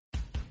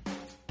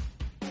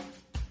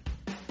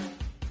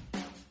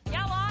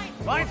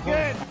Line's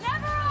good.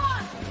 Never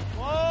on!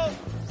 Whoa.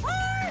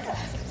 Hard!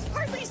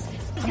 Hardly.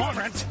 Come on,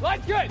 Brent.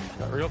 Line's good.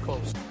 Got real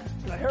close.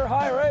 The hair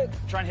high, right?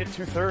 Try and hit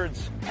 2/3.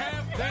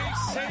 Have they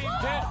saved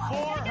it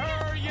for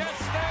her? Yes,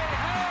 they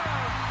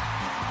have.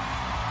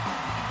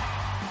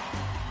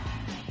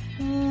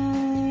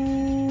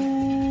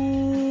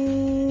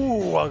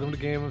 Welcome to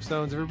Game of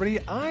Stones, everybody.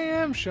 I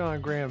am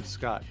Sean Graham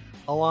Scott,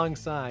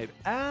 alongside,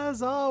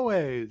 as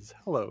always,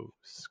 hello,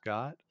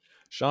 Scott.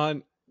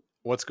 Sean,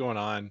 what's going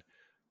on?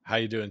 How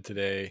you doing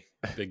today?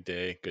 Big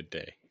day, good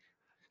day.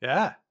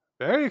 Yeah,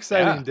 very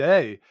exciting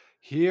day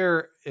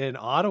here in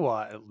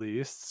Ottawa, at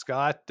least.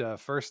 Scott,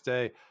 first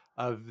day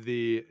of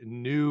the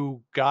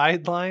new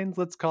guidelines,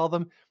 let's call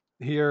them,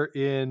 here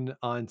in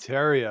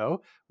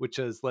Ontario, which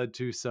has led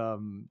to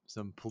some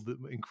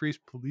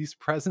increased police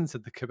presence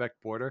at the Quebec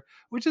border,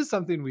 which is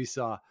something we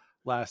saw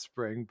last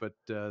spring, but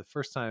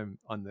first time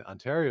on the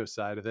Ontario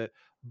side of it.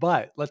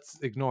 But let's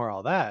ignore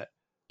all that.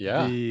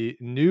 Yeah. The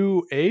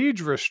new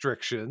age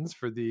restrictions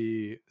for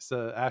the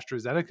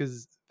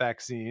AstraZeneca's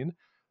vaccine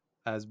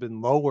has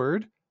been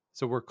lowered,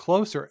 so we're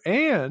closer.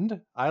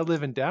 And I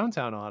live in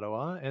downtown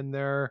Ottawa, and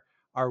there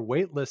are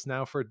wait lists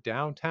now for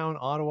downtown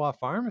Ottawa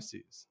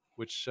pharmacies,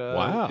 which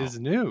is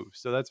new.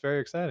 So that's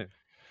very exciting.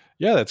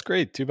 Yeah, that's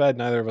great. Too bad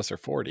neither of us are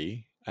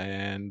 40.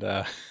 And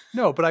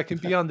no, but I can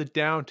be on the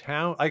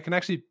downtown. I can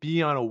actually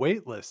be on a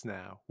wait list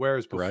now.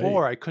 Whereas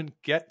before I couldn't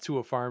get to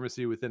a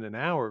pharmacy within an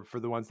hour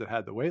for the ones that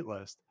had the wait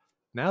list.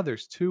 Now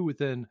there's two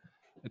within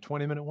a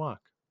 20-minute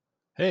walk.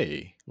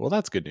 Hey, well,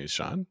 that's good news,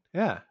 Sean.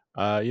 Yeah.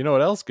 You know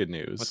what else? Good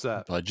news. What's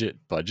that?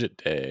 Budget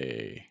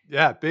day.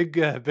 Yeah, big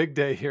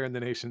day here in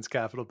the nation's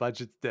capital.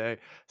 Budget day.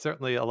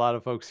 Certainly a lot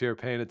of folks here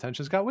paying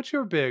attention. Scott, what's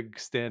your big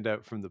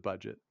standout from the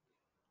budget?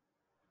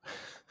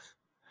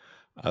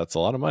 That's a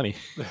lot of money.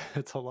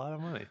 It's a lot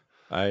of money.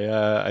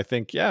 I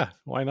think,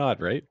 why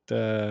not, right?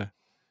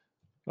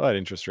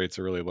 Interest rates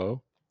are really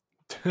low.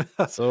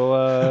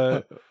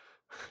 So,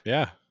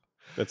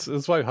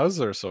 that's why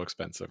houses are so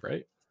expensive,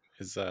 right?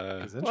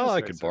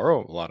 I could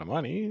borrow a lot of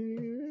money.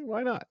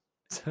 Why not?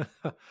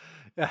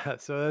 Yeah,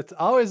 so it's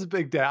always a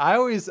big day. I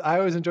always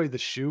enjoy the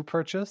shoe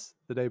purchase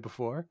the day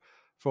before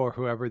for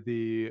whoever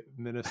the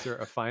Minister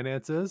of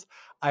Finance is.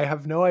 I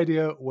have no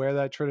idea where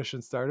that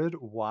tradition started,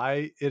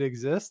 why it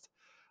exists,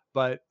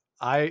 but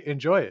I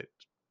enjoy it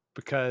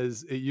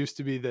because it used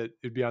to be that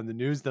it'd be on the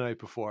news the night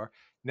before.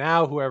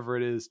 Now, whoever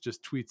it is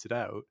just tweets it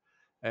out.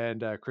 And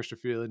Krista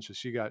Freeland,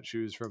 she got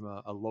shoes from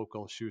a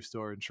local shoe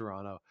store in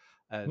Toronto,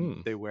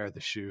 and they wear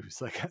the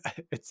shoes. Like,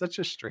 it's such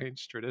a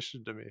strange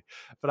tradition to me,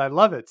 but I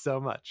love it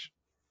so much.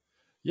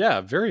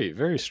 Yeah, very,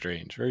 very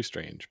strange, very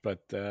strange.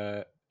 But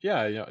I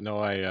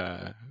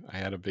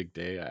had a big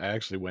day. I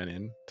actually went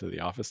in to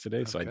the office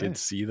today, so I did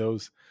see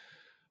those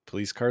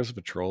police cars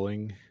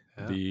patrolling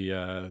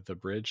the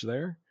bridge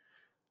there.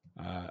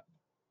 A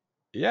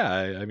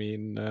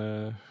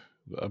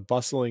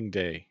bustling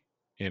day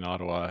in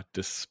Ottawa,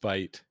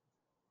 despite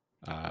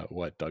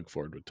what Doug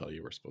Ford would tell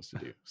you we're supposed to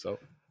do. So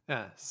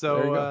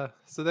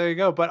there you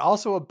go. But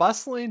also a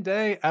bustling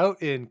day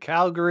out in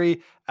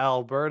Calgary,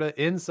 Alberta,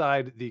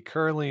 inside the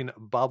curling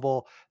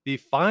bubble, the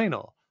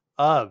final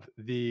of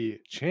the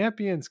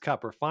Champions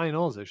Cup, or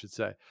finals, I should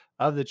say,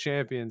 of the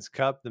Champions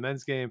Cup, the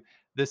men's game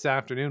this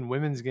afternoon,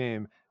 women's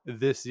game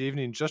this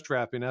evening, just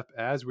wrapping up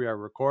as we are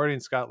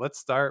recording. Scott, let's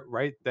start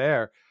right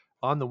there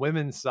on the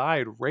women's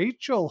side.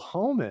 Rachel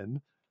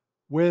Homan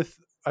with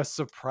a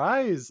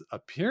surprise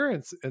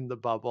appearance in the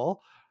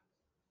bubble,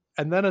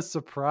 and then a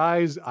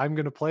surprise I'm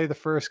going to play the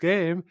first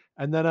game,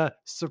 and then a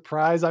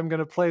surprise I'm going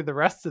to play the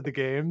rest of the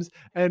games,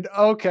 and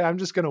okay, I'm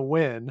just going to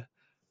win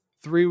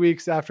 3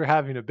 weeks after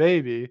having a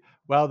baby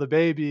while the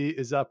baby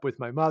is up with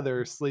my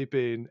mother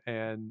sleeping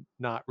and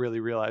not really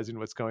realizing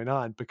what's going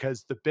on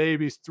because the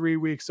baby's 3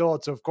 weeks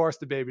old. So of course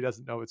the baby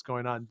doesn't know what's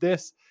going on.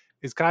 This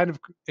is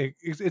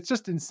it's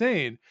just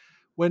insane.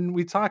 When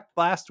we talked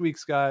last week,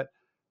 Scott,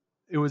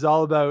 it was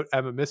all about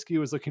Emma Miskey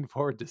was looking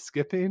forward to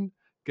skipping,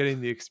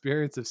 getting the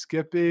experience of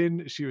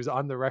skipping. She was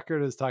on the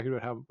record as talking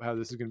about how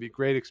this is going to be a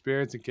great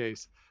experience in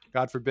case,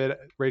 God forbid,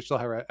 Rachel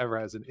ever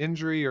has an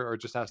injury or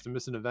just has to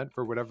miss an event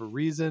for whatever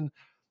reason.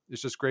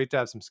 It's just great to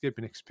have some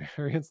skipping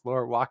experience.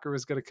 Laura Walker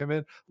was going to come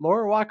in.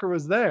 Laura Walker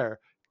was there.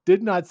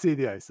 Did not see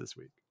the ice this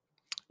week.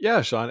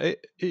 Yeah, Sean.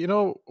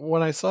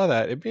 When I saw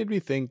that, it made me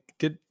think,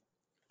 did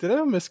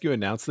Emma Miskey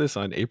announce this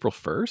on April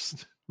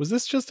 1st? Was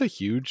this just a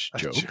huge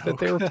joke that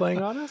they were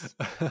playing on us?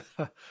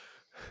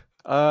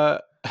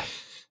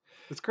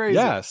 It's crazy.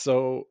 Yeah,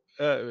 so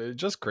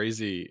just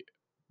crazy.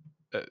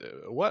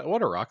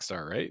 What a rock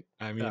star, right?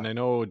 I mean, I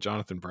know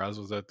Jonathan Braz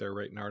was out there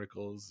writing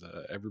articles.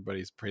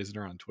 Everybody's praising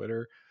her on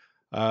Twitter.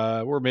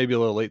 We're maybe a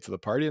little late to the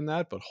party in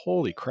that, but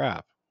holy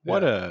crap.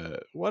 What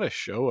a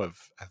show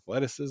of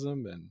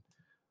athleticism and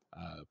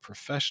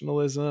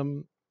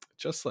professionalism.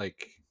 Just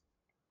like,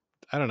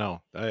 I don't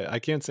know. I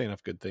can't say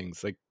enough good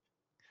things. Like,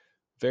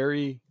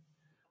 very,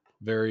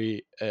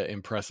 very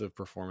impressive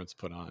performance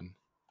put on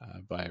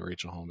by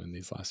Rachel Homan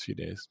these last few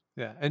days.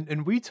 Yeah.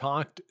 And we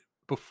talked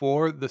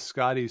before the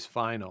Scotties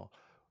final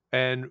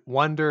and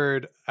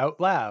wondered out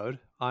loud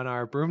on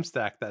our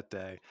broomstack that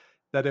day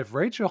that if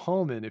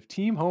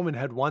Team Homan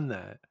had won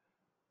that,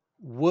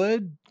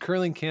 would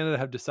Curling Canada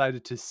have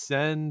decided to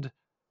send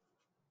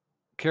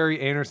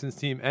Carrie Anderson's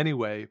team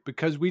anyway,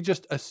 because we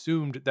just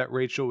assumed that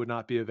Rachel would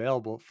not be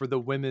available for the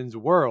Women's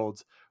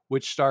Worlds,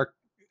 which start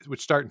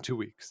in 2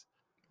 weeks.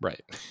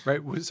 Right.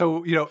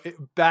 So,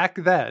 back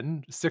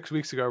then, 6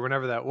 weeks ago,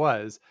 whenever that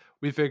was,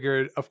 we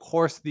figured, of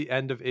course, the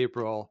end of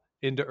April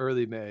into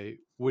early May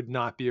would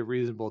not be a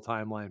reasonable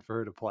timeline for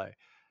her to play.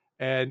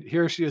 And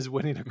here she is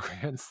winning a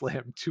Grand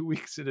Slam 2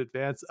 weeks in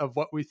advance of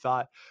what we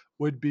thought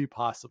would be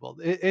possible.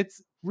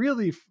 It's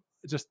really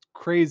just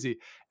crazy.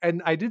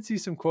 And I did see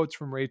some quotes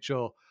from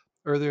Rachel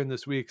earlier in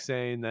this week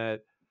saying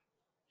that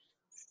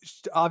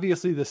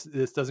obviously this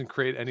doesn't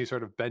create any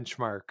sort of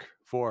benchmark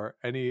for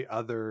any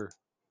other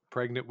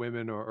pregnant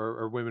women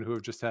or women who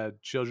have just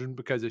had children,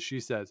 because as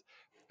she says,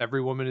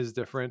 every woman is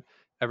different.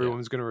 Every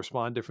woman's going to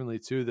respond differently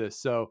to this.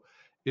 So,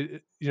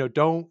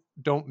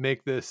 don't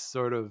make this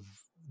sort of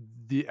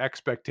the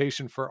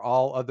expectation for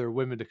all other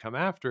women to come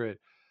after it.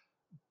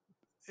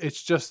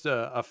 It's just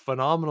a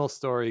phenomenal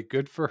story.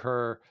 Good for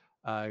her.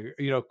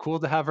 Cool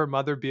to have her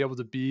mother be able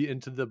to be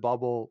into the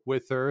bubble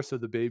with her so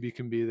the baby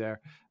can be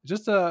there.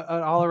 Just an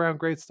all around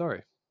great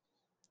story.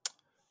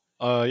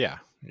 A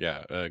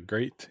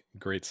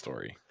great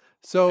story.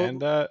 So,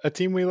 and a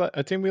team we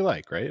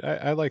like, right?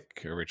 I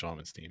like Rachel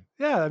Homan's team.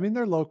 Yeah, I mean,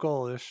 they're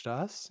local-ish to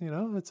us.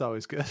 It's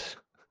always good.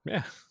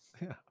 Yeah.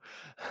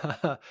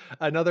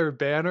 Another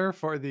banner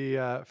for the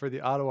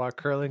Ottawa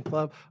Curling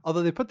Club,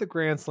 although they put the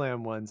Grand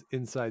Slam ones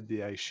inside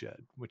the ice shed,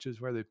 which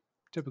is where they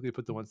typically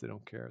put the ones they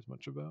don't care as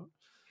much about.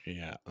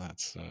 Yeah,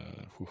 that's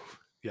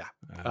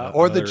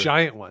or the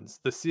giant ones.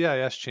 The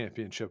CIS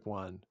championship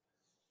one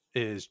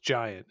is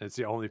giant. It's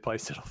the only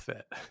place it'll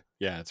fit.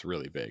 Yeah, it's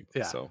really big.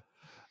 Yeah.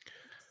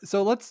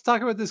 So let's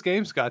talk about this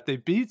game, Scott. They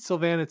beat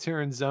Silvana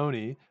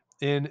Tirinzoni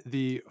in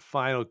the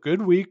final.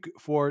 Good week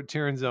for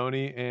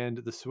Tirinzoni and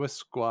the Swiss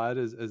squad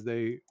as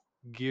they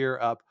gear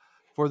up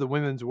for the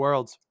Women's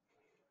Worlds.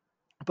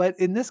 But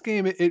in this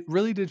game, it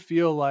really did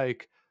feel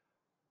like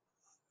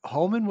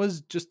Homan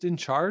was just in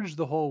charge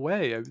the whole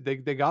way.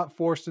 They got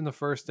forced in the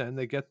first end.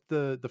 They get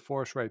the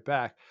force right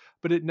back.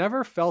 But it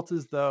never felt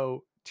as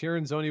though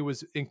Tirinzoni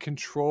was in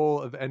control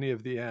of any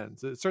of the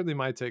ends. It's certainly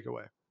my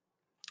takeaway.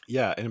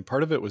 Yeah, and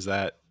part of it was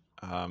that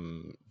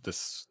the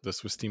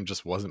Swiss team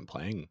just wasn't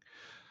playing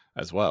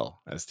as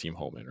well as Team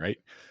Homan, right?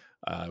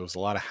 It was a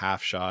lot of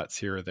half shots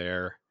here or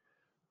there.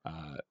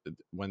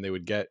 When they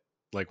would get,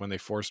 when they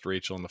forced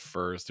Rachel in the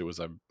first, it was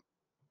a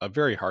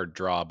very hard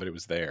draw, but it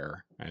was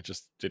there, and it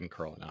just didn't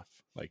curl enough.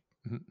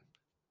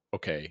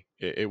 Okay,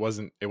 it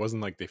wasn't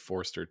like they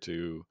forced her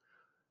to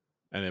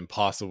an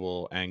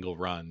impossible angle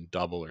run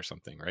double or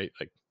something, right?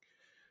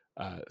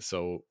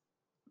 So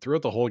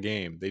throughout the whole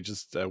game, they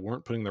just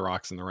weren't putting the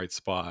rocks in the right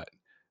spot.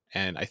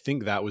 And I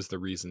think that was the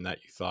reason that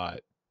you thought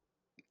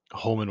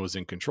Homan was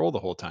in control the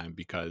whole time,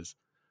 because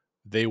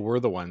they were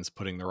the ones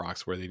putting the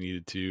rocks where they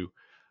needed to,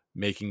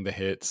 making the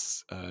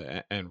hits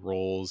and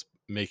rolls,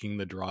 making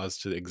the draws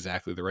to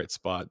exactly the right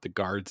spot. The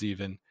guards,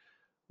 even,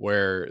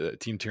 where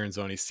Team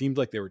Tirinzoni seemed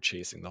like they were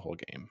chasing the whole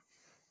game.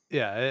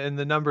 Yeah, and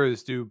the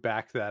numbers do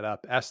back that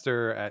up.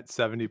 Esther at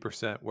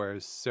 70%,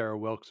 whereas Sarah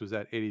Wilkes was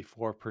at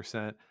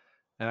 84%.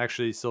 And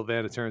actually,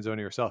 Silvana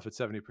Tirinzoni herself at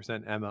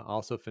 70%. Emma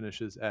also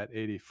finishes at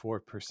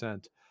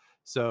 84%.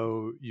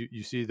 So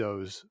you see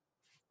those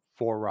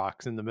 4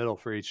 rocks in the middle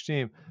for each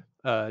team.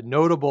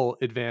 Notable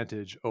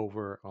advantage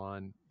over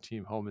on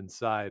Team Homan's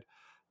side.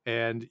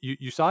 And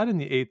you saw it in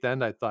the 8th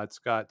end, I thought,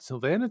 Scott.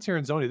 Silvana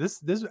Tirinzoni,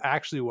 this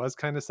actually was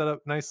kind of set up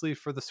nicely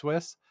for the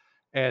Swiss.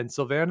 And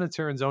Silvana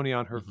Tirinzoni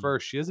on her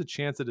first, she has a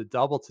chance at a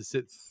double to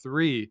sit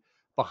 3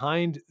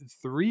 behind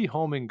 3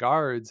 Homan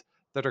guards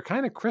that are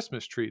kind of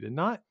Christmas treat and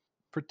not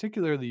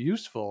particularly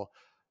useful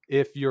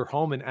if you're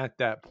Homan at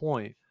that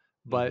point.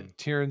 But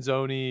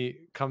Tirinzoni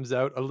comes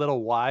out a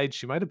little wide.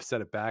 She might have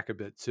set it back a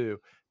bit too.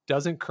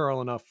 Doesn't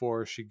curl enough for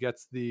her. She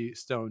gets the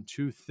stone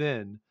too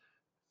thin.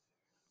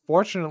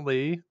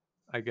 Fortunately,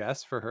 I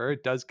guess for her,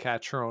 it does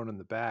catch her own in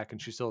the back,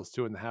 and she still has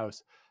 2 in the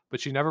house. But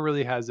she never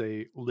really has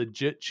a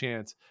legit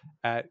chance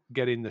at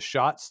getting the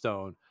shot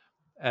stone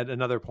at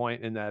another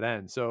point in that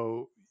end.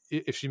 So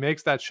if she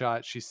makes that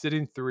shot, she's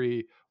sitting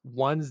 3.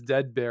 1's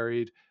dead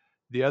buried.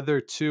 The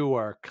other 2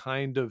 are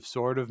kind of,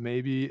 sort of,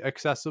 maybe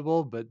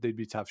accessible, but they'd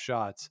be tough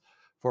shots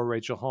for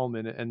Rachel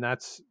Homan. And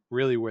that's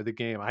really where the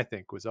game, I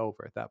think, was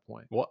over at that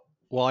point.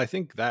 Well, I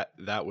think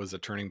that was a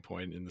turning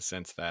point in the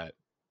sense that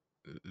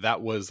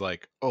was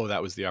like, oh,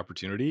 that was the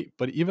opportunity.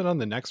 But even on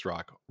the next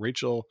rock,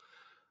 Rachel,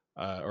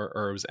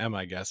 or it was Emma,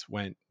 I guess,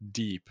 went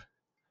deep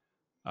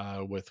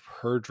with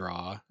her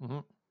draw.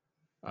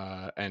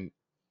 And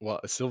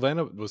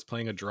Silvana was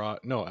playing a draw.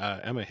 No,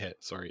 Emma hit,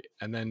 sorry.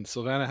 And then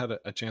Silvana had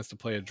a chance to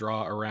play a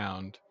draw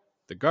around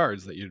the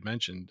guards that you'd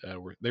mentioned.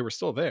 They were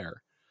still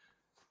there.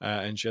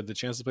 And she had the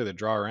chance to play the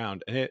draw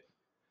around. And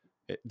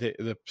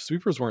the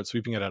sweepers weren't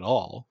sweeping it at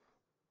all.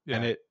 Yeah,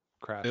 and it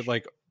crashed.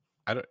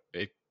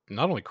 It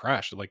not only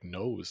crashed, it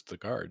nosed the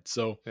guard.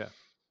 So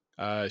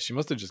She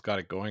must have just got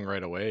it going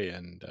right away,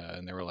 and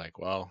they were like,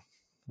 "Well,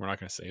 we're not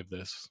going to save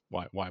this.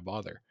 Why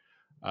bother?"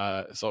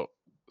 So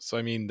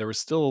I mean, there was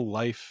still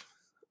life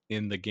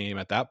in the game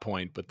at that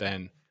point, but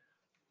then,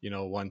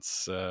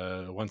 once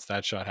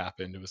that shot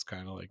happened, it was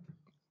kind of like,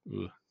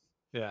 ooh,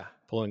 yeah,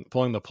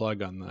 pulling the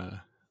plug on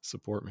the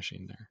support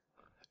machine there.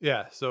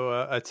 Yeah, so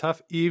a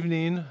tough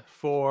evening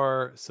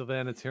for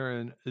Silvana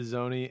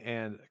Tirinzoni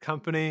and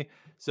company.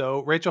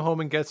 So Rachel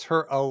Homan gets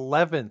her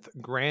 11th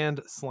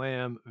Grand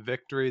Slam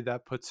victory.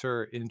 That puts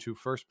her into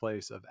first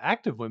place of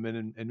active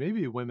women and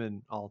maybe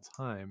women all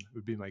time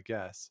would be my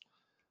guess.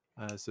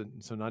 So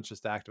not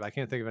just active. I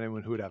can't think of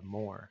anyone who would have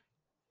more.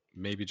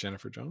 Maybe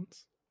Jennifer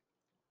Jones?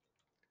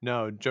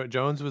 No,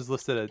 Jones was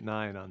listed at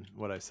 9 on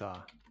what I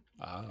saw.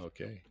 Ah,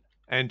 okay.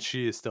 And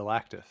she is still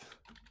active.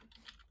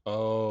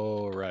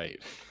 Oh,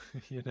 right.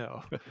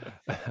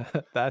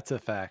 That's a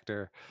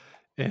factor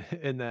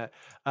in that.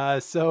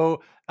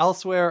 So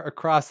elsewhere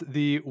across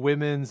the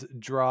women's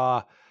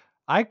draw,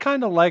 I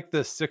kind of like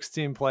the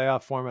 16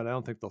 playoff format. I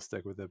don't think they'll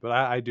stick with it, but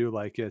I do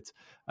like it.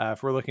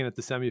 If we're looking at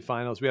the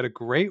semifinals, we had a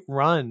great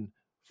run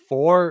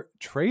for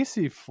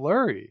Tracy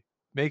Fleury,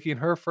 making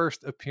her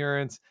first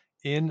appearance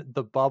in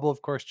the bubble.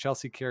 Of course,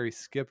 Chelsea Carey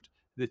skipped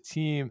the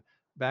team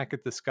back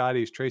at the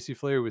Scotties. Tracy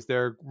Fleury was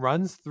there,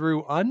 runs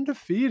through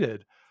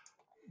undefeated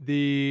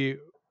the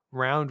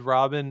round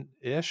robin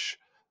ish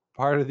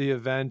part of the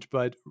event,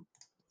 but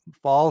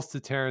falls to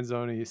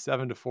Tirinzoni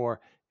 7-4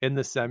 in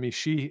the semi.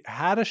 She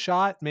had a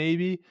shot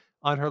maybe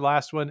on her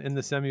last one in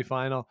the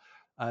semifinal,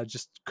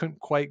 just couldn't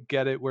quite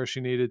get it where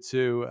she needed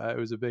to. It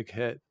was a big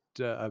hit,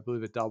 I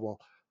believe a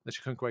double that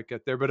she couldn't quite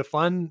get there. But a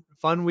fun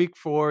week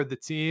for the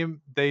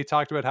team. They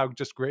talked about how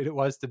just great it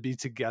was to be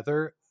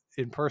together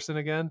in person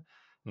again,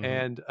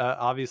 and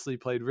obviously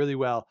played really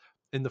well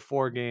in the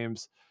 4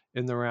 games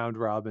in the round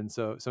robin.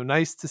 So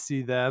nice to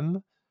see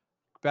them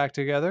back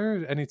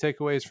together. Any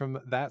takeaways from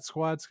that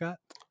squad, Scott?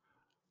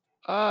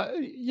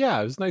 Yeah,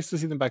 it was nice to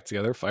see them back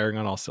together, firing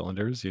on all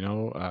cylinders. They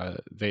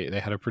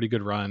had a pretty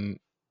good run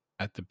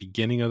at the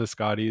beginning of the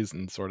Scotties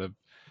and sort of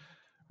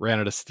ran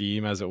out of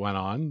steam as it went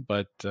on.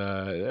 But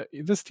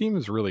this team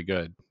is really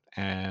good,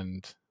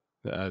 and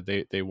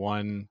they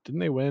won. Didn't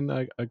they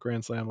win a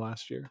Grand Slam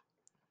last year?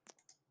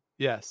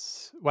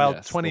 Yes. Well,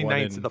 yes,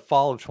 2019, the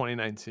fall of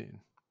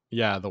 2019.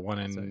 Yeah, the one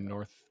in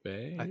North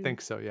Bay. I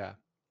think so. Yeah.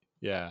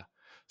 Yeah.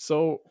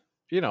 So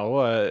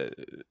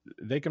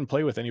they can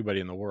play with anybody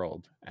in the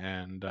world,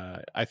 and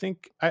I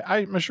think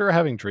I'm sure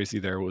having Tracy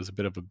there was a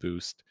bit of a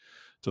boost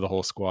to the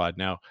whole squad.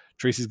 Now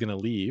Tracy's going to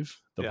leave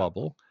the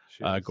bubble,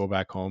 go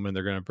back home, and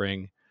they're going to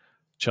bring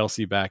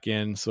Chelsea back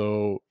in.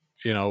 So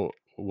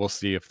we'll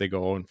see if they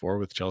go 0-4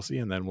 with Chelsea,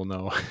 and then we'll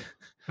know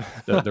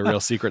the real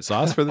secret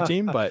sauce for the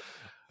team. But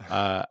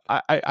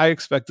I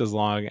expect as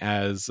long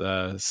as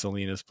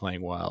Selena's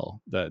playing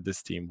well, that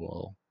this team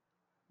will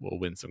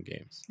win some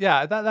games.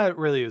 Yeah, that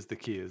really is the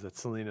key, is that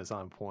Selena's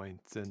on point,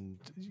 and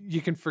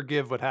you can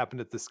forgive what happened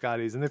at the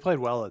Scotties, and they played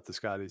well at the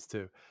Scotties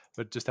too,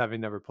 but just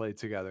having never played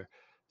together.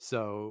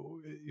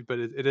 So, but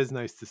it is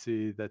nice to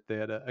see that they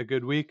had a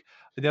good week.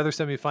 In the other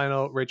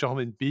semifinal, Rachel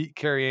Homan beat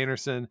Carrie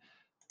Anderson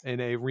in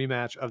a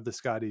rematch of the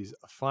Scotties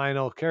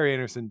final. Carrie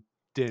Anderson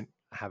didn't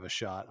have a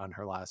shot on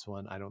her last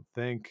one, I don't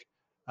think,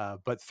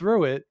 but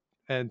threw it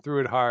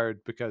hard,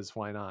 because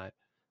why not?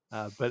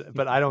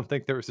 But I don't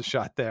think there was a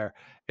shot there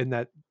in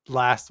that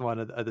last one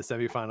of the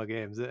semifinal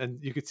games.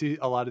 And you could see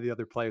a lot of the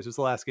other players. It was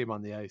the last game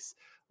on the ice.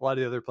 A lot of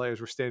the other players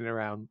were standing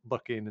around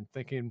looking and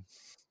thinking.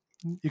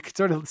 You could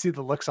sort of see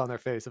the looks on their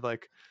face of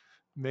like,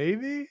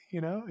 maybe,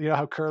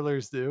 how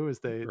curlers do, is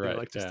they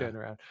like to stand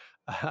around.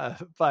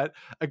 But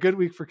a good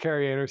week for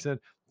Carrie Anderson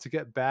to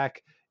get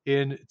back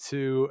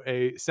into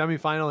a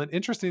semifinal. And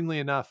interestingly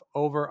enough,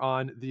 over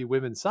on the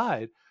women's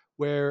side,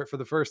 where for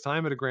the first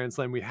time at a Grand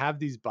Slam, we have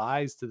these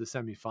buys to the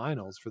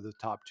semifinals for the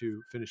top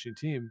 2 finishing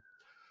team.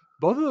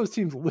 Both of those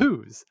teams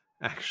lose,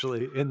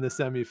 actually, in the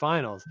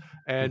semifinals.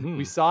 And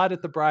we saw it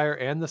at the Brier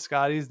and the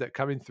Scotties, that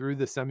coming through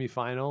the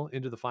semifinal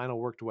into the final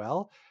worked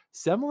well.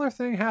 Similar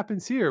thing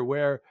happens here,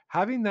 where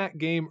having that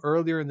game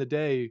earlier in the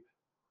day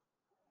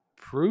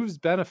proves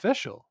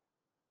beneficial,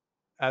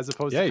 as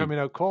opposed to coming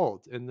out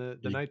cold in the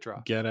night draw.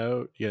 Get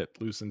out, you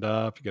get loosened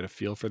up, you get a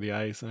feel for the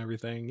ice and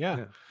everything.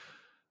 Yeah.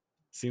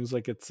 Seems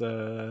like it's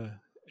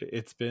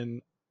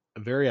been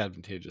very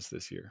advantageous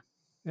this year.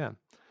 Yeah.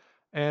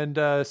 And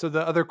so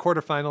the other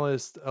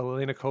quarterfinalist,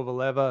 Elena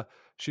Kovaleva,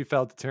 she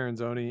fell to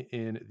Tirinzoni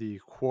in the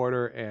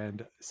quarter,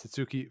 and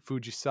Satsuki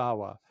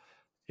Fujisawa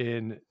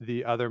in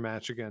the other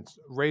match against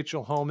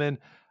Rachel Homan.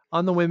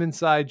 On the women's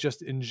side,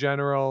 just in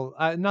general,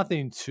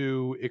 nothing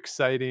too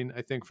exciting,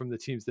 I think, from the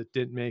teams that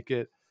didn't make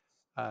it.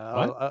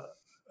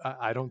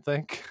 I don't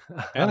think.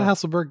 Anna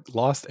Hasselberg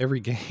lost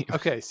every game.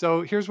 Okay,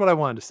 so here's what I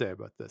wanted to say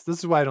about this. This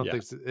is why I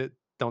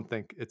don't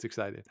think it's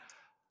exciting.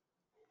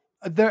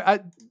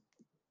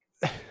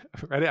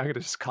 Ready? I'm going to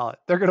just call it.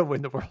 They're going to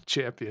win the world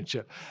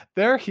championship.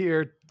 They're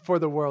here for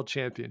the world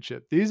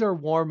championship. These are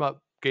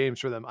warm-up games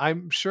for them.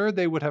 I'm sure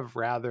they would have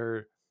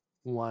rather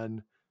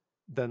won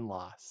than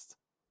lost.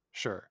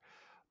 Sure.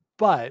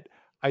 But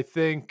I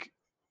think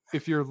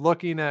if you're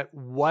looking at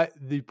what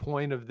the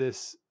point of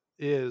this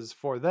is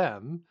for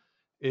them,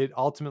 it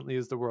ultimately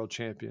is the world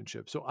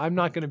championship. So I'm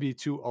not going to be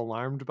too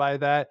alarmed by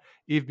that.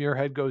 Eve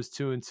Muirhead goes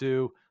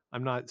 2-2.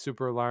 I'm not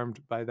super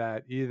alarmed by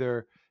that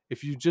either.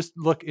 If you just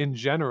look in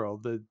general,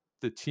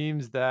 the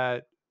teams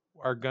that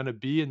are going to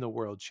be in the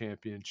world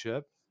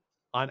championship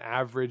on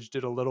average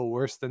did a little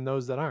worse than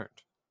those that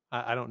aren't.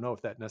 I don't know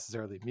if that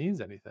necessarily means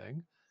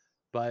anything,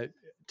 but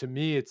to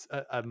me, it's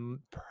a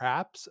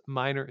perhaps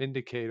minor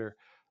indicator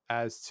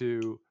as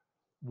to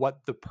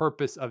what the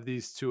purpose of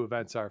these two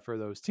events are for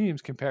those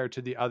teams compared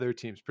to the other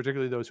teams,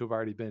 particularly those who have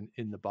already been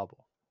in the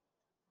bubble.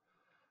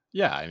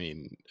 Yeah, I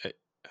mean,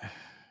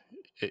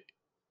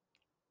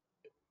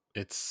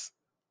 it's.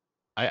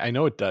 I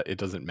know it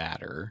doesn't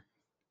matter,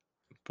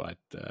 but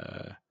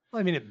well,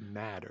 I mean, it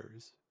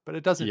matters, but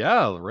it doesn't.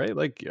 Yeah, right.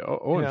 Like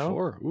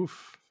 0-4.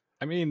 Oof.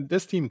 I mean,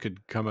 this team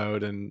could come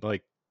out and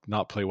like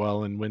not play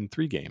well and win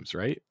 3 games,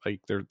 right? Like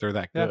they're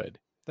that good.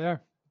 They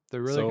are.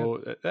 They're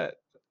really good.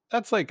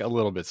 That's like a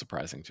little bit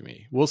surprising to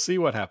me. We'll see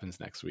what happens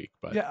next week,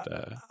 but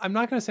I'm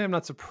not going to say I'm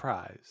not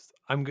surprised.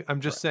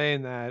 I'm just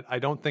saying that I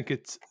don't think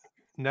it's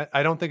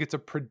a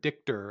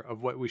predictor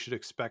of what we should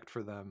expect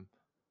for them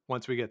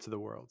once we get to the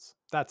Worlds.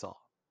 That's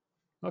all.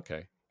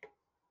 Okay.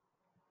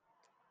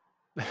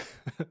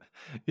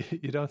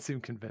 You don't seem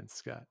convinced,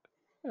 Scott.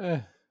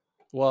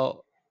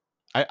 Well,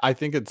 I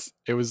think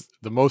it was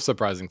the most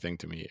surprising thing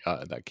to me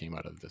that came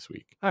out of this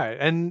week. All right.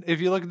 And if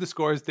you look at the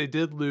scores, they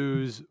did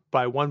lose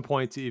by 1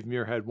 point to Eve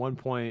Muirhead, 1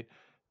 point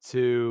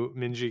to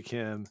Minji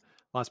Kim,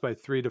 lost by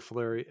 3 to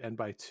Fleury, and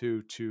by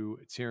 2 to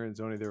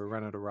Tirinzoni. They were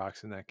run out of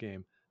rocks in that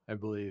game, I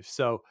believe.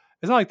 So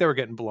it's not like they were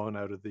getting blown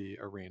out of the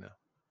arena.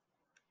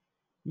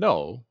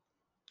 No.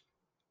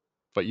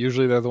 But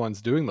usually they're the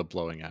ones doing the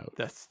blowing out.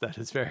 That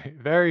is very,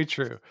 very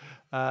true.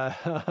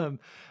 The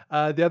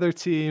other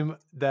team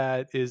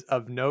that is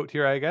of note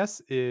here, I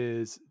guess,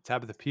 is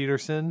Tabitha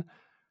Peterson.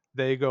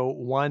 They go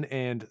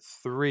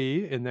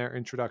 1-3 in their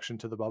introduction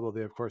to the bubble.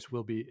 They, of course,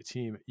 will be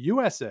Team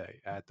USA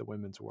at the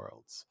Women's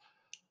Worlds.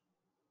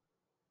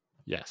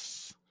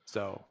 Yes.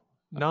 So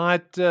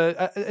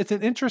it's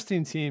an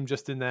interesting team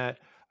just in that,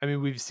 I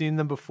mean, we've seen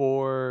them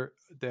before.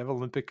 They have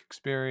Olympic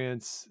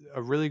experience,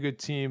 a really good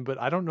team, but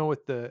I don't know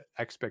what the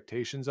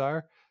expectations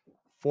are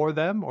for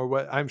them or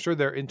what. I'm sure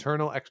their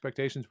internal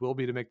expectations will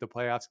be to make the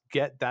playoffs,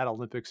 get that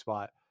Olympic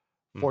spot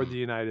for the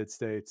United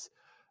States.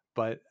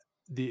 But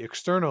the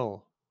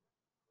external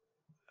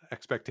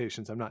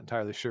expectations, I'm not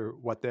entirely sure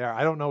what they are.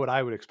 I don't know what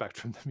I would expect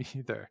from them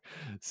either.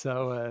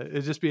 So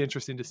it'd just be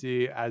interesting to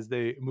see as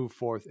they move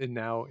forth and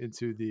now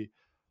into the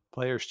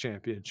Players'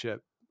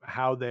 Championship,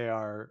 how they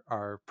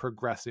are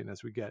progressing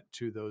as we get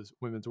to those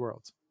Women's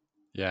Worlds.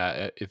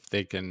 Yeah, if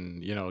they can,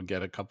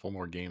 get a couple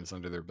more games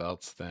under their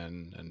belts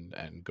then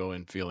and go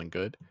in feeling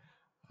good,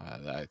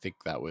 I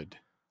think that would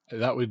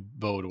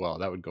bode well.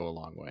 That would go a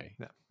long way.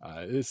 Yeah.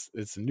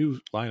 It's a new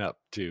lineup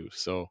too,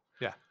 so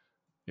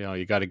yeah,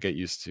 you got to get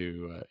used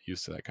to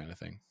that kind of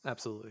thing.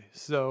 Absolutely.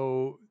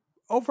 So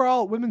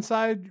overall, women's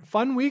side,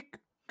 fun week.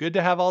 Good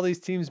to have all these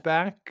teams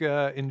back.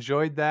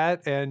 Enjoyed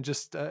that, and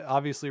just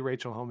obviously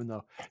Rachel Homan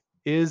though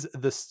is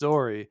the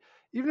story.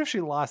 Even if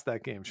she lost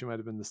that game, she might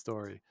have been the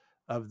story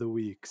of the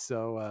week.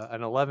 So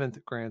an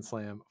 11th Grand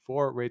Slam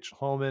for Rachel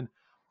Homan.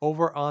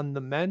 Over on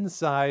the men's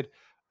side,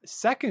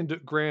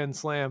 second Grand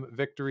Slam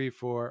victory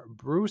for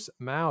Bruce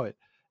Mowat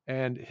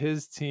and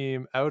his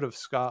team out of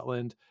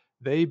Scotland.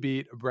 They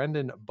beat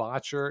Brendan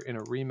Bottcher in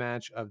a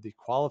rematch of the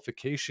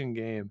qualification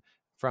game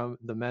from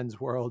the Men's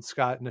World.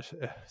 Scott, in a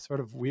sort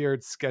of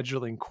weird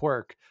scheduling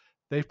quirk,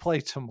 they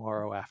play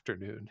tomorrow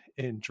afternoon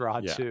in draw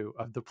 2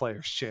 of the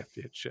Players'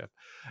 Championship.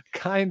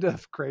 Kind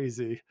of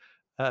crazy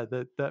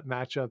that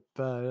matchup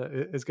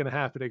is going to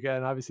happen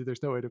again. Obviously,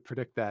 there's no way to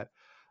predict that.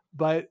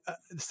 But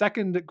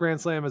second Grand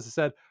Slam, as I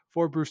said,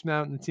 for Bruce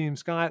Mowat and the team.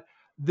 Scott,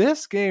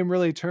 this game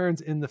really turns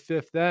in the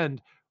fifth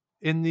end.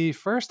 In the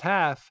first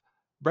half,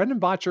 Brendan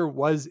Bottcher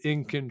was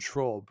in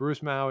control.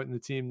 Bruce Mowat and the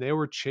team, they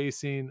were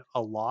chasing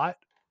a lot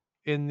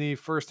in the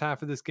first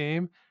half of this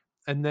game.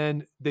 And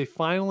then they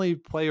finally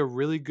play a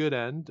really good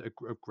end,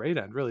 a great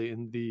end, really,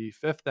 in the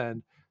fifth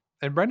end.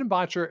 And Brendan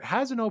Bottcher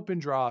has an open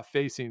draw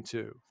facing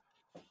 2.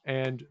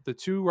 And the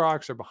 2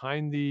 rocks are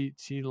behind the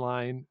tee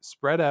line,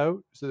 spread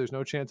out, so there's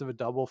no chance of a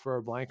double for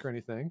a blank or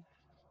anything.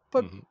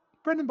 But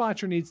Brendan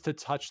Bottcher needs to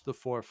touch the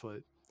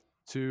 4-foot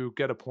to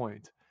get a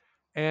point.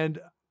 And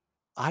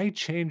I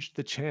changed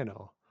the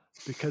channel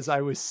because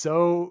I was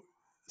so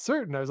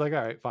certain. I was like,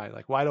 all right, fine,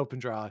 like wide open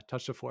draw,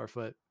 touch the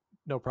 4-foot.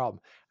 No problem.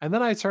 And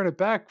then I turn it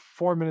back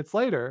 4 minutes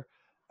later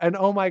and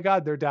oh my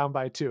God, they're down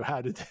by 2. How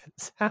did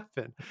this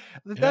happen?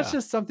 That's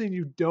just something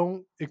you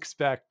don't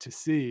expect to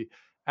see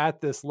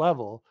at this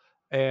level.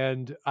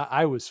 And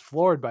I was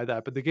floored by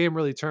that, but the game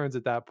really turns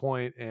at that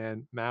point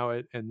and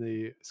Mowat and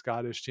the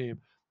Scottish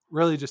team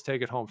really just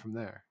take it home from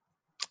there.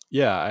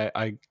 Yeah.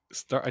 I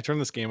turned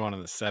this game on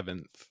the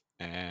 7th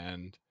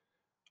and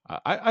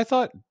I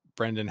thought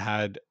Brendan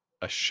had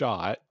a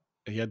shot.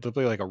 He had to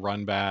play like a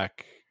run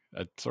back,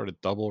 a sort of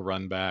double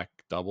run back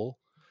double.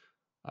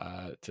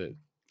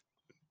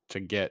 to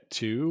get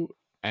to,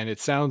 and it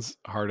sounds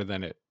harder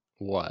than it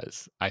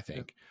was. I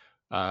think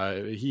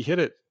he hit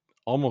it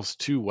almost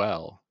too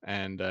well,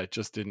 and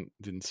just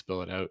didn't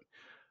spill it out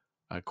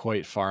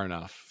quite far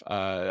enough.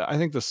 I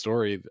think the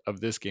story of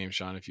this game,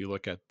 Sean, if you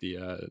look at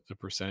the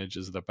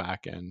percentages of the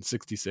back end,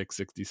 66,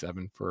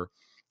 67 for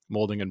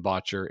Molding and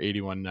Botcher,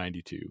 81,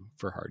 92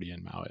 for Hardy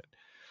and Mowat.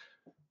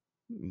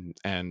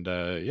 And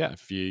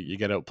if you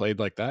get outplayed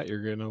like that,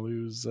 you're going to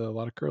lose a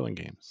lot of curling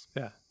games.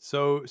 Yeah.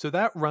 So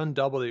that run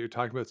double that you're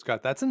talking about,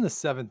 Scott, that's in the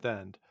seventh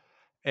end.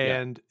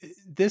 And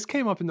this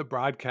came up in the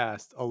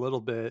broadcast a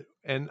little bit.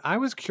 And I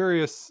was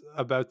curious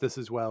about this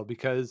as well,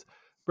 because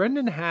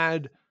Brendan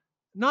had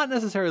not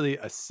necessarily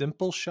a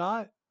simple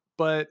shot,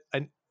 but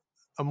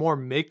a more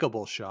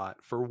makeable shot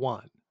for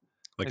one.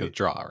 Like a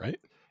draw, right?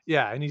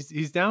 Yeah. And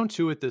he's down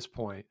 2 at this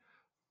point.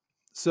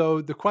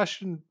 So the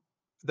question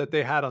that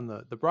they had on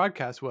the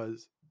broadcast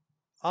was,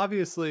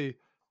 obviously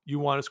you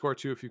want to score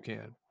 2 if you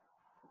can.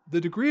 The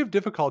degree of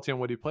difficulty on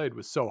what he played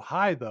was so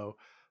high, though,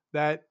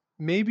 that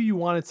maybe you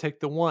want to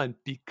take the 1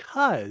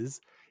 because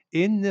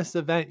in this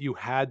event you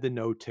had the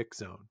no tick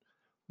zone.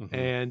 Mm-hmm.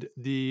 And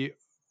the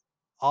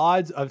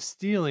odds of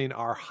stealing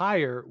are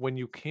higher when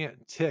you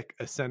can't tick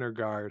a center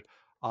guard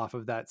off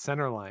of that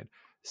center line.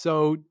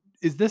 So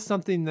is this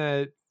something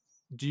that,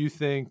 do you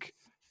think,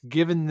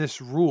 given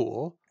this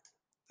rule,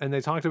 and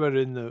they talked about it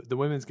in the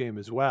women's game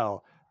as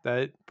well,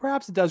 that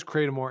perhaps it does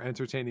create a more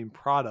entertaining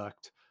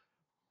product?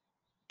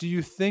 Do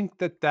you think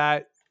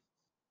that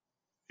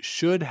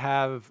should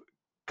have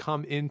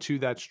come into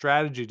that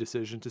strategy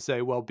decision to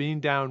say, well, being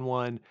down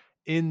 1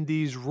 in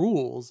these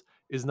rules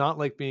is not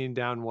like being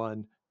down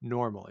 1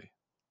 normally?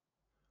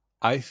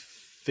 I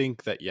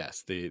think that,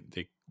 yes, they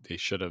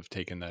should have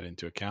taken that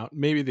into account.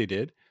 Maybe they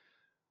did,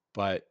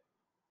 but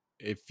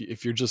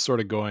if you're just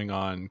sort of going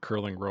on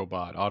curling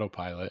robot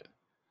autopilot,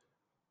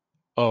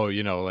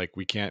 like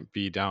we can't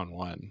be down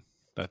 1.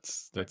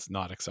 That's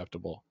not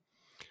acceptable.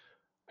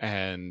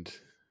 And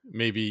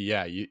maybe,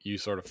 you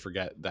sort of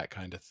forget that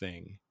kind of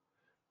thing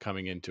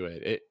coming into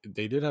it.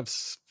 They did have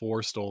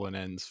 4 stolen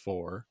ends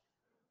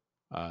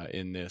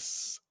in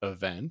this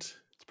event.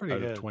 It's pretty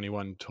good. Out of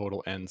 21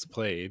 total ends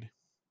played.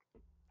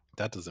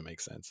 That doesn't make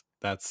sense.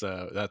 That's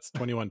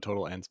 21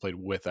 total ends played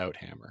without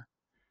hammer.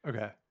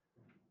 Okay.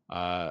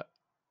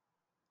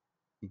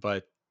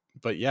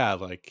 But yeah,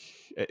 like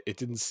it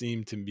didn't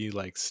seem to me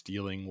like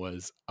stealing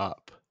was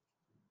up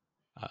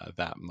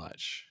that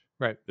much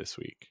right this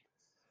week.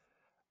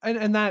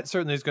 And that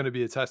certainly is going to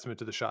be a testament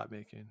to the shot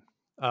making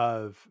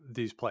of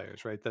these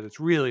players, right? That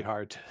it's really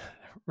hard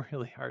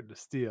to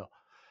steal.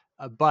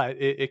 But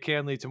it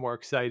can lead to more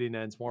exciting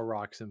ends, more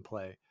rocks in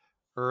play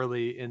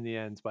early in the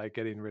ends by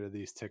getting rid of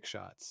these tick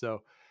shots.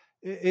 So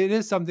it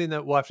is something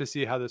that we'll have to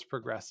see how this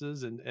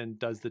progresses, and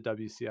does the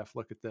WCF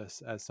look at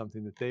this as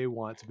something that they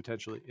want to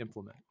potentially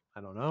implement?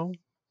 I don't know.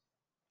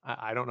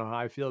 I don't know how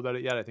I feel about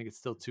it yet. I think it's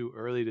still too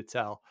early to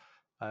tell.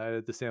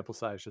 The sample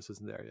size just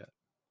isn't there yet.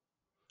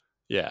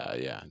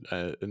 Yeah.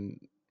 And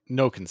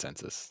no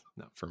consensus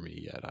for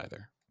me yet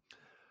either.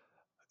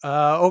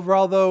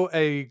 Overall, though,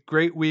 a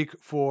great week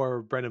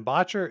for Brendan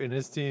Botcher and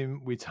his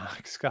team. We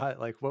talked, Scott,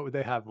 like what would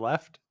they have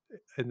left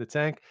in the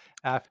tank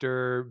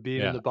after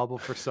being in the bubble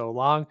for so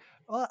long?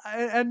 Well,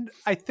 and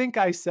I think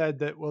I said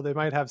that, well, they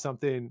might have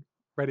something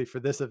ready for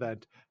this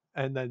event,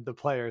 and then the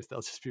players,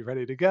 they'll just be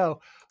ready to go.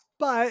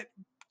 But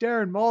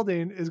Darren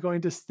Molding is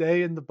going to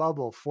stay in the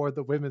bubble for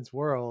the Women's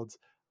Worlds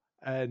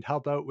and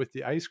help out with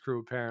the ice crew,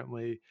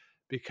 apparently,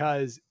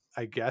 because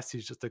I guess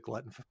he's just a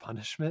glutton for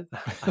punishment.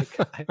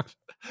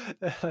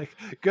 Like,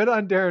 good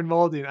on Darren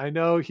Molding. I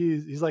know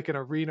he's like an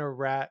arena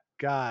rat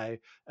guy,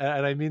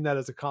 and I mean that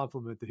as a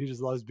compliment, that he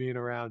just loves being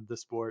around the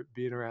sport,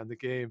 being around the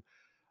game.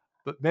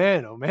 But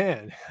man, oh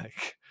man,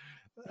 like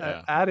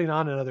adding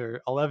on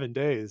another 11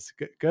 days,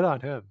 good on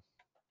him.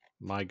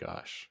 My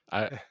gosh,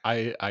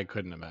 I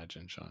couldn't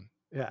imagine, Sean.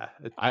 Yeah,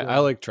 I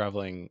like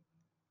traveling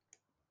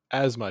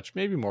as much,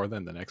 maybe more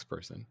than the next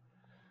person,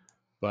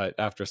 but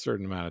after a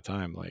certain amount of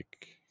time,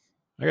 like,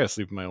 I gotta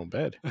sleep in my own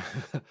bed.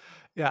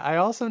 Yeah, I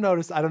also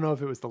noticed, I don't know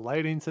if it was the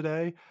lighting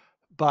today,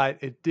 but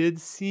it did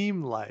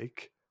seem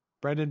like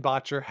Brendan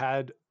Botcher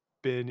had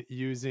been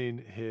using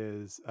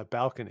his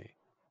balcony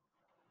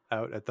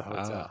out at the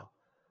hotel.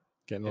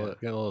 Getting a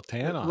little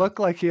tan on. It looked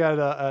like he had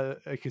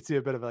I could see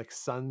a bit of like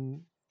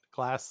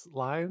sunglass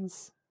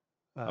lines.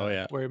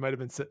 Where he might have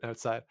been sitting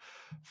outside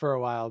for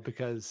a while,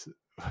 because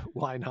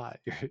why not?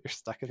 You're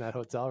stuck in that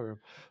hotel room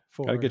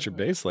for gotta get your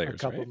base layers, a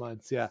couple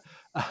months. Yeah.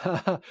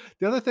 The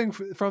other thing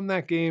from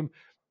that game,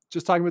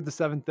 just talking about the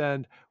seventh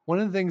end, one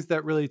of the things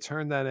that really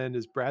turned that end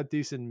is Brad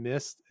Thiessen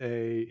missed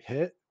a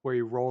hit where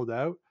he rolled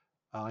out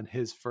on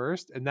his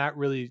first, and that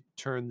really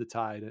turned the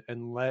tide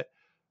and let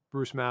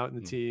Bruce Mount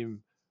and the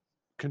team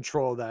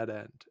control that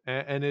end.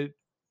 And it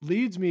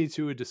leads me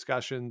to a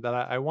discussion that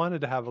I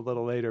wanted to have a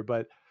little later,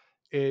 but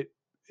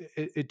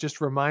it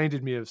just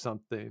reminded me of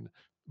something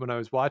when I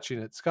was watching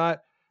it.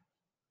 Scott,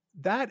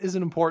 that is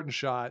an important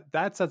shot.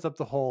 That sets up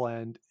the whole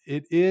end.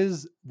 It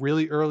is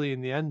really early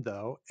in the end,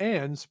 though,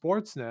 and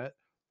Sportsnet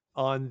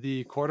on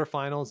the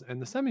quarterfinals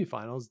and the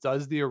semifinals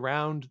does the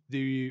around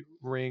the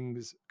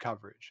rings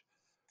coverage,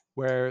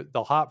 where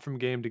they'll hop from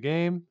game to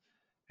game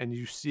and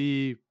you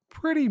see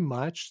pretty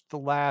much the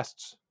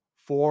last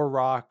 4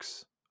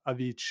 rocks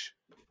of each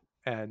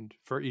end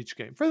for each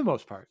game for the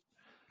most part.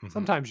 Mhm.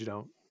 Sometimes you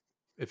don't,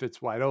 if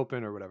it's wide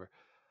open or whatever.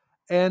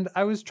 And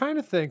I was trying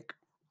to think,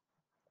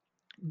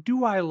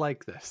 do I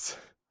like this?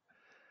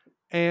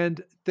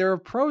 And there are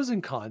pros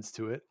and cons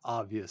to it,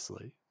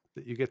 obviously,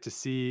 that you get to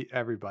see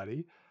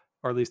everybody,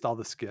 or at least all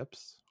the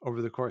skips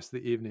over the course of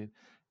the evening.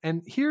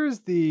 And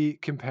here's the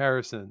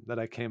comparison that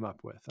I came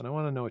up with, and I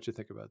want to know what you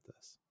think about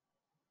this.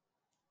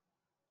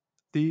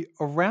 The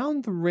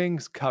around the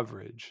rings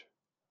coverage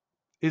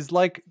is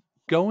like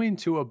going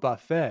to a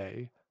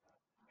buffet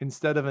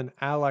instead of an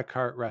a la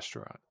carte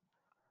restaurant.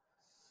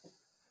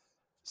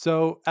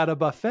 So at a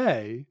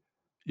buffet,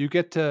 you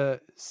get to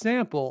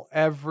sample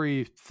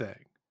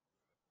everything,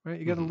 right?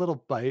 You get a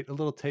little bite, a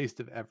little taste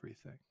of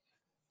everything.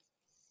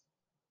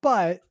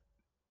 But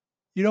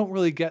you don't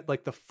really get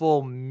like the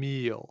full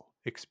meal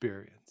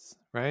experience,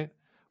 right?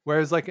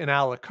 Whereas like an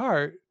a la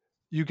carte,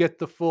 you get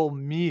the full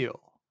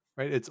meal,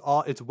 right? It's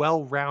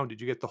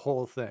well-rounded. You get the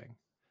whole thing.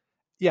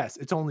 Yes,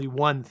 it's only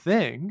one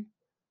thing,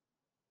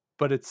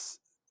 but it's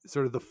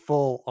sort of the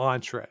full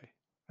entree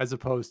as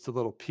opposed to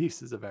little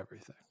pieces of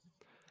everything.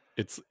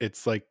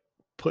 It's like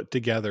put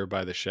together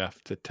by the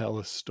chef to tell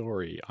a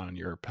story on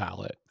your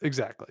palate.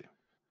 Exactly.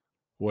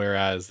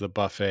 Whereas the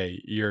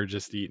buffet, you're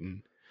just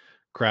eating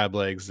crab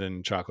legs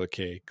and chocolate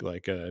cake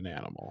like an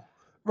animal.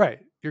 Right.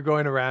 You're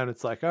going around.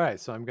 It's like, all right,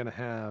 so I'm going to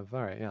have,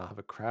 I'll have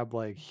a crab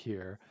leg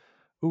here.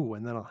 Ooh,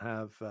 and then I'll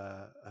have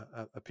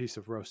a piece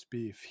of roast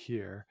beef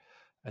here.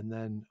 And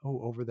then,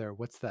 over there,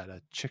 what's that? A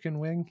chicken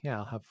wing? Yeah,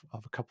 I'll have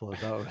a couple of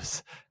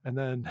those. And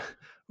then,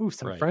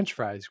 some French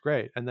fries.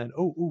 Great. And then,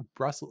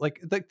 Brussels.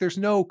 Like there's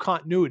no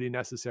continuity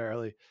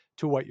necessarily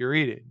to what you're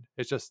eating.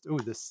 It's just,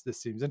 this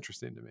seems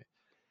interesting to me.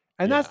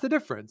 And that's the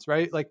difference,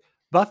 right? Like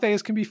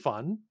buffets can be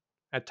fun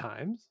at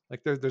times.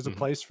 Like there's a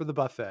place for the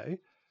buffet.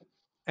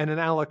 And an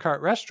a la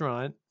carte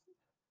restaurant,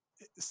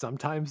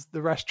 sometimes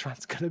the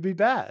restaurant's going to be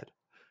bad.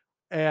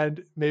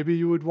 And maybe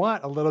you would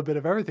want a little bit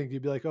of everything.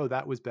 You'd be like,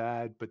 that was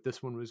bad, but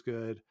this one was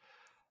good,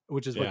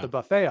 which is what the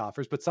buffet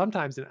offers. But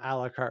sometimes an a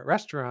la carte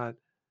restaurant,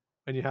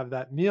 when you have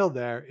that meal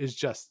there, is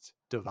just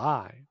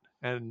divine.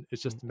 And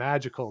it's just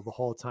magical the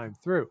whole time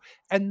through.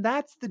 And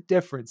that's the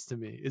difference to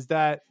me, is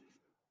that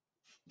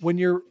when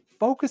you're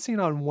focusing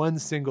on one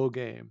single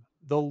game,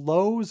 the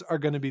lows are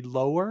going to be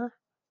lower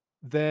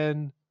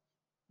than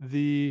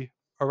the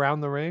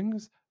around the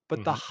rings,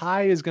 but the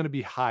high is going to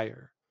be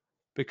higher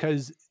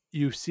because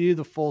you see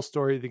the full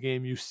story of the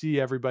game. You see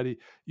everybody,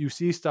 you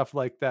see stuff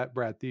like that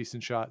Brad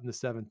Thiessen shot in the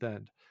 7th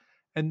end.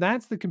 And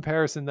that's the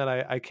comparison that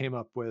I came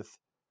up with.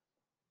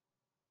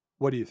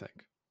 What do you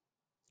think?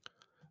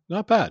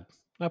 Not bad.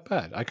 Not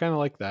bad. I kind of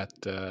like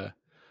that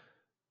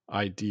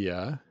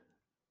idea.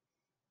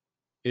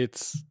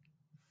 It's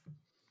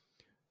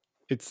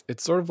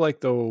sort of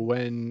like though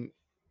when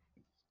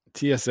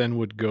TSN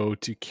would go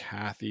to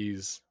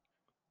Kathy's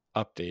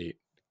update,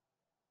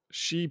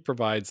 she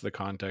provides the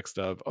context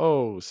of,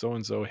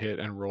 so-and-so hit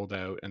and rolled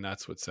out, and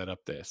that's what set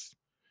up this.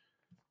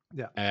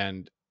 Yeah.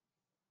 And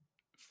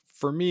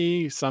for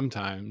me,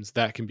 sometimes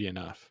that can be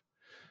enough.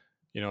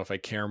 If I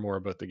care more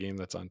about the game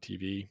that's on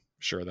TV,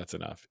 sure, that's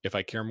enough. If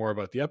I care more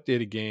about the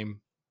updated game,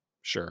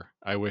 sure,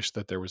 I wish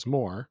that there was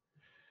more.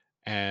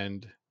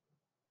 And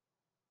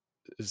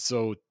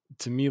so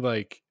to me,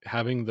 like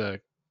having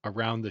the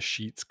around the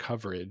sheets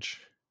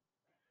coverage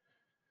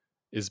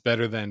is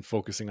better than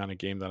focusing on a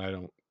game that I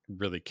don't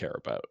really care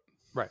about.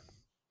 Right.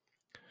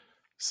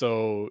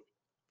 So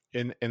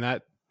in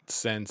that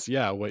sense,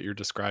 what you're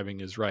describing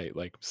is right.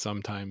 Like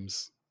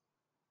sometimes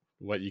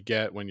what you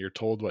get when you're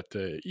told what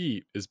to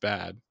eat is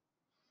bad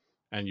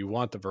and you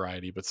want the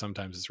variety, but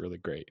sometimes it's really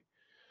great.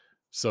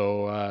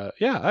 So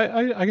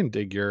I can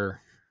dig your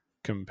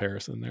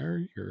comparison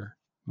there, your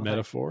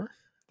metaphor.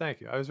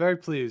 Thank you. I was very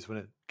pleased when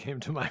it came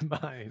to my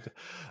mind.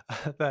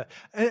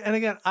 And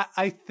again,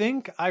 I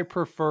think I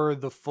prefer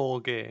the full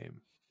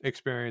game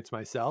experience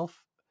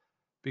myself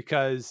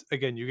because,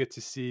 again, you get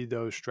to see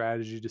those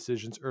strategy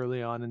decisions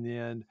early on in the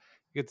end.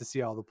 You get to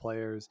see all the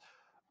players.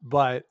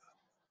 But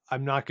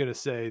I'm not going to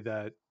say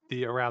that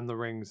the around the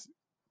rings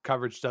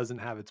coverage doesn't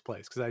have its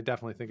place, because I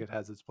definitely think it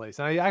has its place.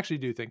 And I actually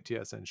do think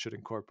TSN should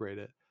incorporate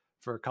it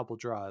for a couple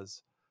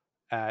draws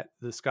at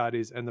the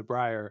Scotties and the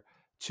Briar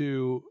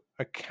to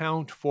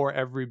account for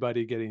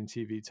everybody getting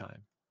TV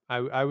time.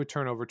 I would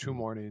turn over 2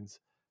 mornings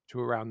to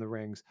around the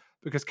rings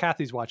because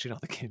Kathy's watching all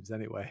the games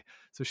anyway,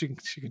 so she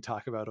can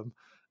talk about them.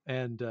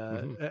 And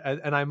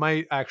and I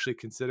might actually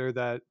consider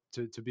that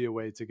to be a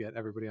way to get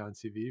everybody on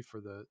TV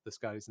for the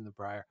Scotties and the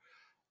Briar.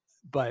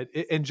 But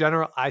in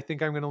general, I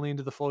think I'm going to lean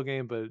to the full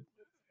game, but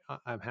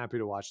I'm happy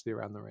to watch the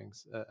around the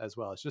rings as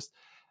well. It's just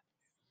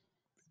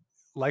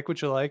like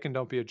what you like and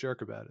don't be a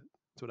jerk about it.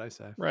 That's what I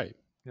say. Right.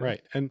 Yeah.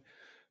 Right. And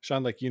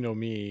Sean, like,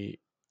 me,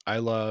 I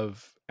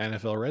love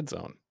NFL Red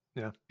Zone.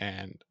 Yeah.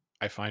 And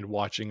I find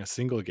watching a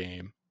single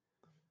game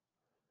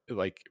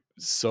like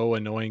so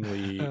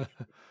annoyingly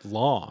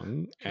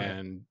long Right.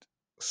 and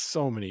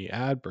so many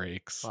ad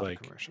breaks. A lot of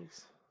Like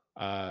commercials.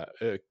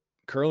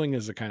 curling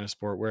is the kind of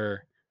sport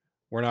where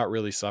we're not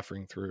really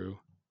suffering through,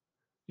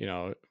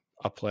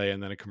 a play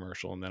and then a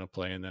commercial and then a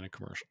play and then a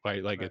commercial,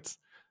 right? Like Right. it's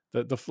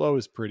the flow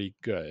is pretty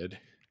good.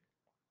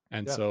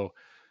 And Yeah. so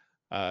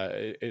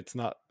it's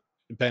not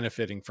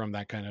benefiting from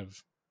that kind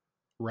of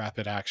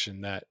rapid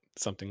action that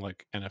something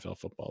like NFL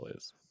football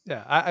is.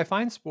 Yeah, I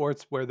find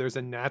sports where there's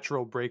a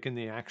natural break in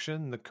the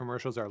action, the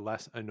commercials are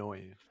less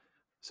annoying.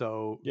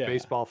 So Yeah.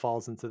 baseball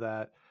falls into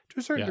that to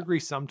a certain Yeah. degree.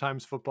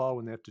 Sometimes football,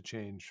 when they have to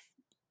change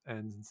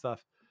ends and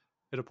stuff,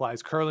 it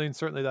applies. Curling,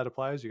 certainly that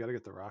applies. You got to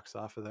get the rocks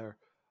off of there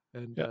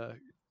and Yeah.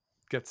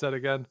 get set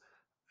again.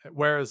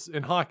 Whereas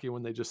in hockey,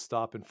 when they just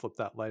stop and flip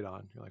that light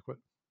on, you're like, what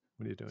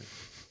are you doing?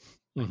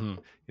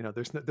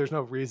 Mm-hmm. There's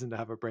no reason to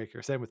have a break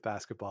here. Same with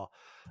basketball.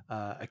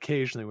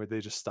 Occasionally where they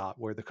just stop,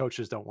 where the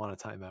coaches don't want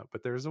a timeout,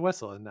 but there's a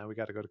whistle and now we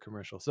got to go to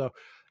commercial. So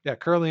yeah,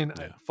 curling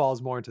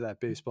falls more into that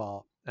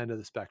baseball end of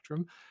the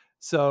spectrum.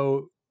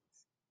 So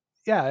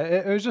yeah,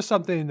 it was just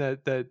something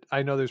that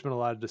I know there's been a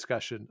lot of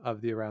discussion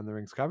of the Around the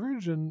Rings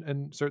coverage,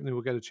 and certainly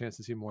we'll get a chance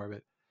to see more of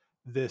it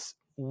this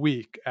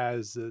week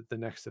as the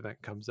next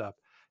event comes up.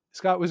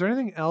 Scott, was there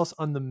anything else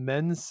on the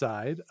men's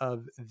side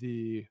of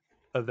the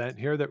event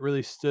here that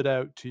really stood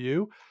out to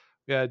you?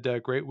 We had a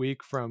great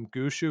week from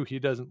Gushue. He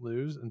doesn't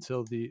lose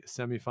until the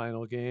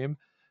semifinal game.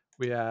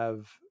 We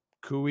have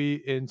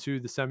Cooey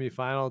into the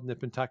semifinal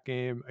nip and tuck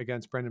game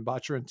against Brendan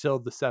Bottcher until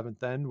the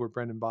seventh end, where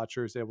Brendan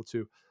Bottcher is able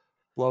to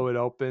blow it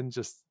open.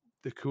 Just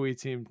the Cooey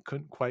team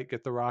couldn't quite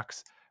get the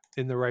rocks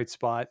in the right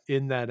spot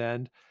in that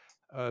end.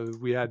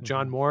 We had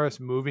John Morris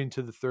moving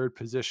to the third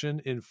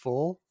position in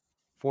full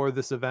for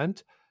this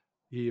event.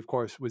 He, of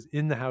course, was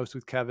in the house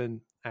with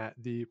Kevin at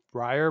the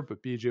Briar,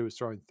 but BJ was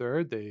throwing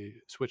third. They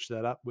switched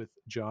that up with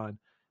John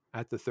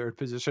at the third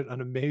position.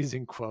 An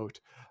amazing quote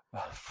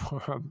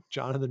from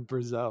Jonathan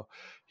Brazeau.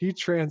 He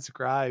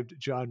transcribed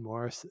John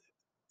Morris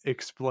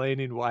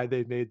explaining why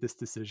they made this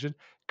decision.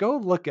 Go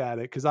look at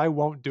it because I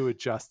won't do it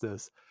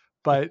justice.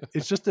 But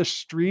it's just a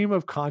stream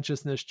of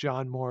consciousness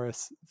John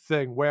Morris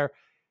thing where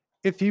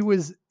if he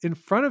was in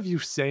front of you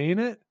saying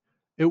it,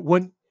 it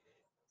wouldn't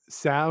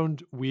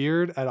sound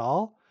weird at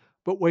all.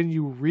 But when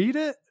you read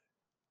it,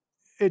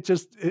 it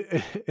just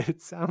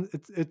it sounds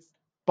it's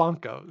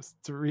bonkos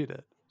to read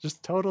it.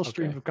 Just total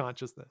stream of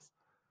consciousness.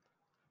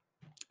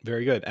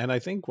 Very good. And I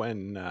think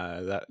when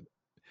that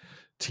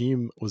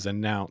team was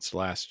announced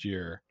last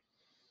year,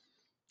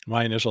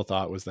 my initial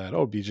thought was that,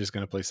 BJ's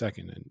going to play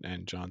second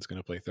and John's going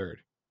to play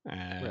third.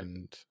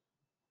 And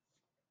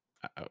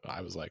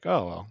I was like,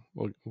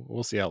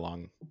 we'll see how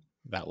long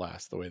that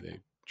lasts, the way they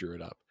drew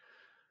it up.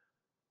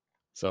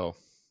 So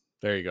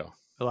there you go.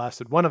 It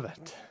lasted one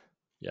event.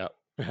 Yep.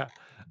 Yeah.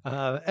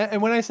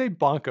 And when I say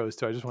bonkos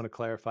too, I just want to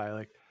clarify,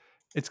 like,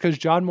 it's because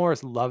John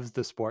Morris loves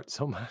the sport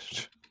so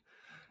much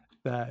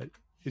that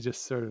he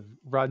just sort of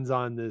runs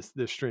on this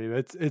stream.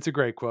 It's a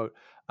great quote.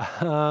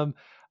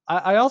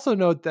 I also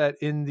note that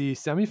in the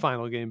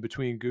semifinal game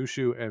between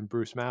Gushue and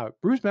Bruce Mount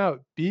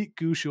beat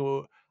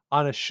Gushue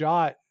on a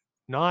shot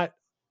not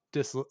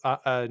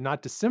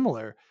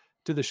dissimilar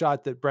to the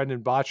shot that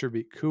Brendan Bottcher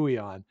beat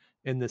Cooey on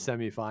in the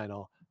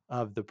semifinal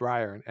of the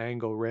Briar, an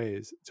angle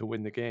raise to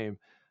win the game.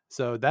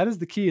 So that is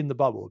the key in the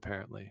bubble,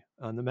 apparently,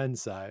 on the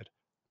men's side.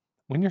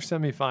 Win your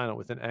semifinal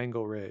with an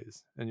angle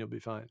raise, and you'll be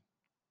fine.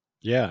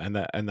 Yeah, and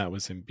that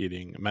was him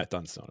beating Matt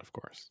Dunstone, of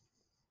course.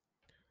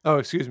 Oh,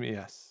 excuse me,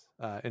 yes.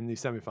 In the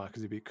semifinal,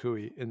 because he beat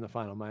Cooey in the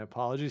final. My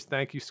apologies.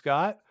 Thank you,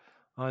 Scott,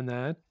 on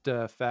that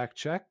fact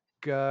check.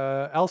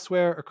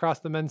 Elsewhere across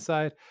the men's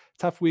side,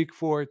 tough week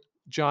for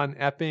John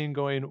Epping,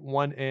 going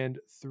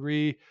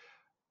 1-3.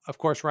 Of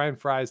course, Ryan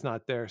Fry's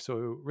not there, so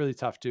really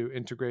tough to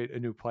integrate a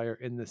new player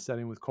in this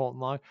setting with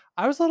Colton Long.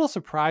 I was a little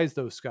surprised,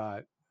 though,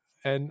 Scott,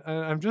 and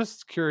I'm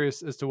just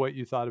curious as to what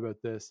you thought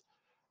about this,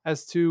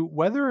 as to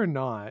whether or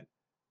not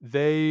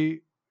they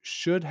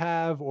should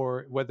have,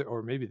 or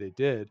maybe they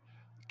did,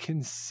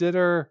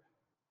 consider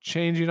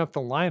changing up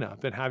the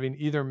lineup and having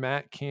either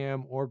Matt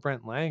Cam or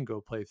Brent Lang go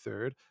play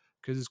third,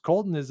 because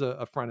Colton is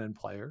a front end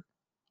player,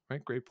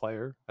 right? Great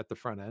player at the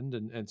front end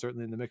and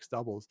certainly in the mixed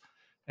doubles.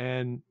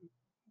 And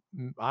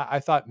I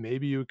thought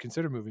maybe you would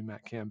consider moving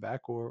Matt Cam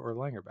back or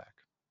Langer back.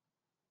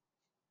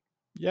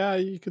 Yeah,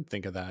 you could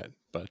think of that,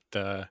 but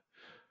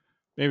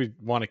maybe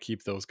want to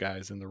keep those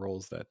guys in the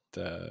roles that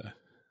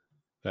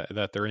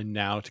they're in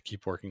now to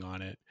keep working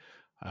on it.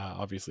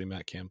 Obviously,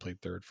 Matt Cam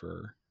played third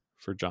for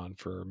John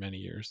for many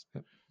years.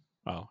 Yep.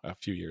 Well, a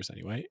few years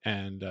anyway,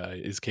 and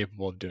is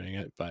capable of doing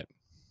it.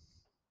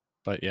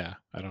 But yeah,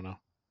 I don't know.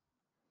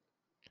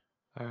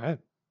 All right.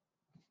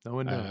 No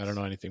one knows. I don't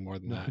know anything more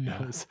than that.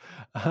 Knows.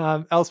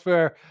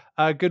 Elsewhere,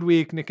 good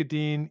week. Nick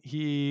Edin,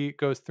 he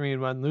goes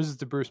 3-1, loses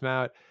to Bruce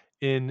Mount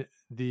in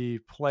the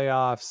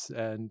playoffs,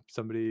 and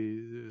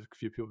a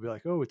few people be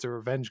like, "Oh, it's a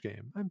revenge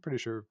game." I'm pretty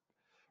sure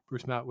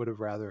Bruce Mount would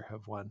have rather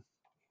have won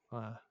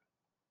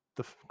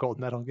the gold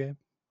medal game,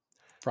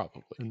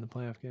 probably, in the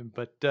playoff game.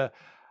 But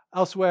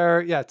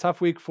Elsewhere, yeah,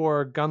 tough week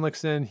for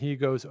Gunlickson. He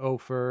goes 0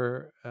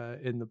 for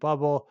in the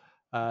bubble,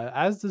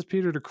 as does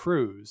Peter de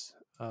Cruz.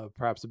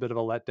 Perhaps a bit of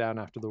a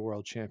letdown after the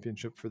World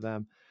Championship for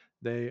them.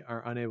 They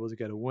are unable to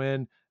get a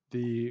win.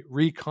 The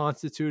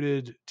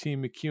reconstituted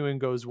Team McEwen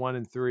goes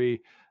 1-3.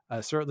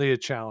 Certainly a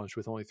challenge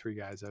with only 3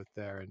 guys out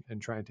there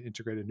and trying to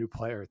integrate a new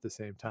player at the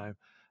same time.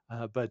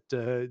 But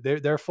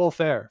they're full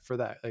fare for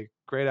that. Like,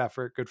 great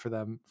effort, good for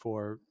them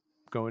for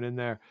going in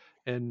there,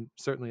 and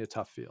certainly a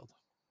tough field.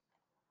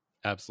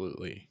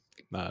 Absolutely.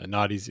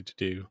 Not easy to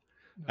do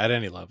at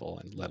any level,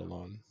 and let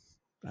alone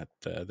at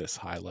this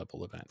high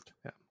level event.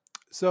 Yeah.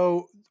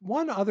 So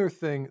one other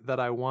thing that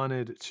I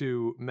wanted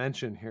to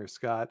mention here,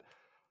 Scott,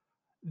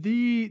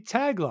 the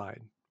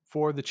tagline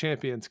for the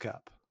Champions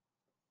Cup.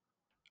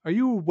 Are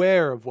you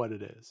aware of what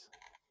it is?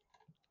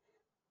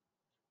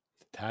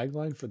 The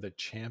tagline for the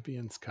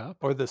Champions Cup?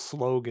 Or the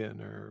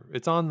slogan, or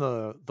it's on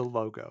the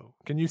logo.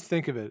 Can you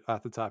think of it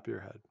off the top of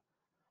your head?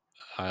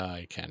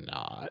 I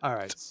cannot. All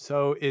right.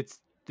 So it's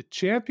the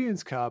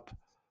Champions Cup,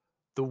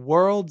 the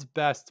world's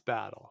best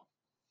battle.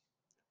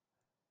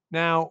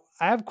 Now,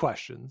 I have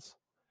questions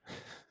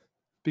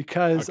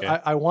because Okay.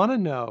 I want to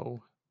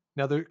know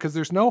now, because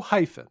there's no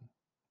hyphen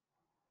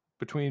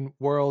between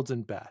worlds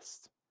and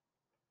best.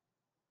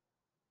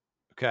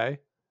 Okay.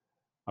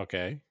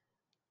 Okay.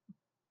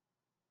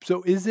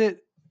 So is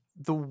it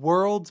the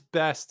world's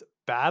best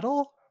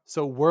battle?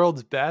 So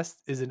world's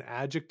best is an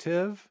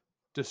adjective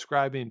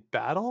describing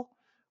battle?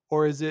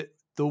 Or is it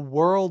the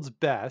world's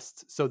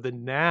best? So the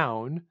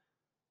noun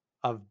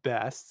of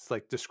bests,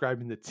 like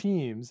describing the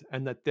teams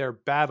and that they're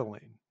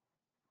battling.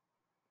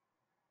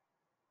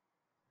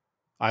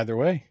 Either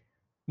way.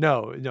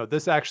 No,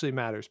 this actually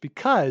matters,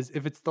 because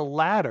if it's the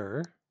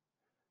latter,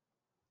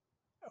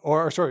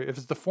 or sorry, if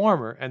it's the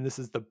former, and this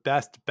is the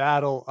best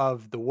battle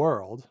of the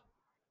world,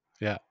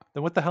 yeah,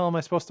 then what the hell am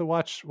I supposed to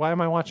watch? Why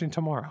am I watching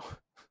tomorrow?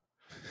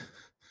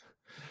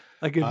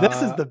 Like, if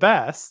this is the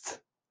best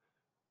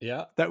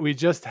that we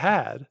just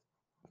had,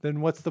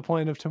 then what's the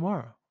point of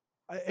tomorrow?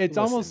 It's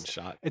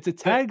it's a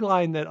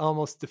tagline that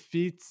almost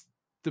defeats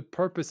the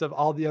purpose of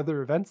all the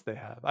other events they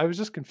have. I was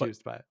just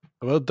confused by it.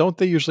 Well, don't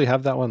they usually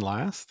have that one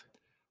last?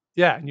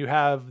 Yeah, and you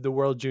have the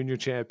World Junior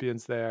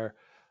Champions there.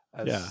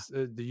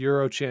 The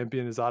Euro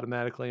champion is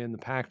automatically in, the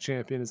PAC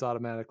champion is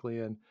automatically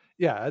in.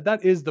 Yeah,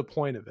 that is the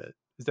point of it,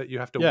 is that you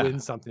have to win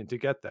something to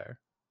get there.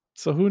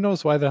 So who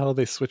knows why the hell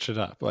they switch it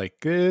up? Like,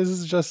 this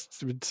is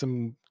just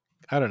some,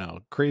 I don't know,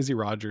 Crazy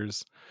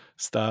Rogers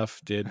stuff.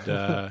 Did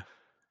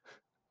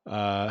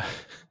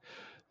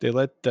they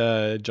let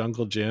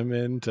Jungle Jim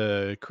in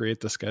to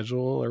create the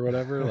schedule or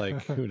whatever?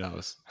 Like, who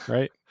knows,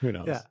 right? Who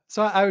knows? Yeah.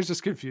 So I was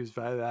just confused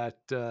by that.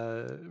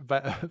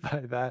 By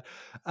that,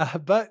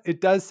 but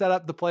it does set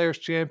up the Players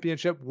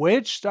Championship,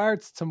 which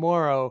starts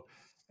tomorrow.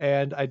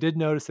 And I did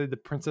notice that the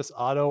Princess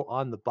Auto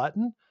on the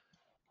button.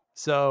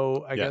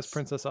 So I guess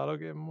Princess Auto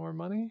gave more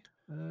money.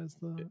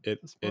 It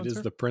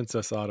is the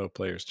Princess Auto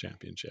Players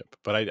Championship,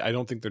 but I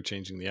don't think they're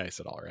changing the ice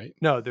at all, right?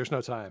 No, there's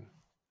no time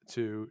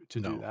to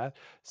do that.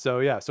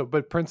 So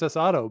but Princess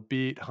Auto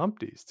beat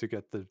Humpties to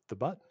get the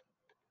button.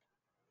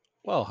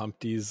 Well,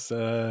 Humpties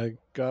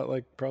got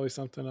like probably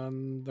something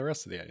on the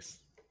rest of the ice.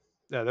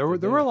 Yeah, there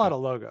were a lot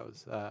of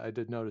logos. I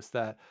did notice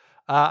that.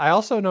 I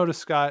also noticed,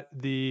 Scott,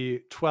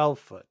 the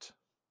 12-foot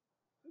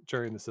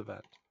during this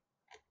event.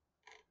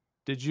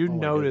 Did you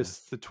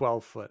notice the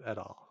 12-foot at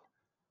all?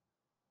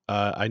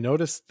 I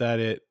noticed that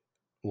it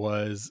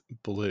was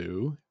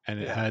blue and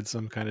it had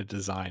some kind of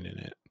design in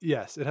it.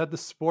 Yes, it had the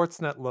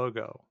Sportsnet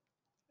logo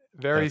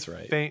very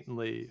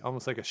faintly,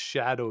 almost like a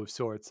shadow of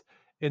sorts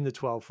in the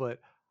 12-foot.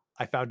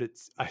 I found it,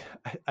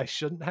 I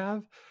shouldn't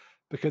have,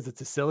 because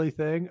it's a silly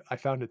thing. I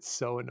found it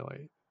so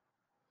annoying.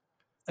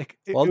 Like,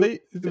 it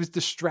was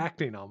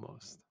distracting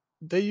almost.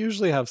 They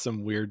usually have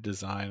some weird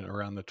design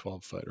around the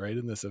 12-foot, right?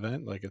 In this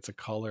event, like it's a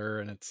color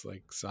and it's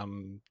like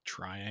some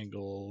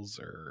triangles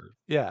or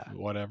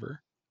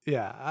whatever.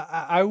 Yeah,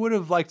 I would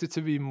have liked it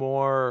to be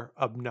more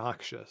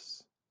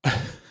obnoxious,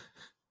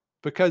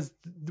 because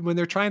when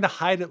they're trying to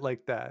hide it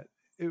like that,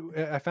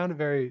 I found it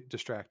very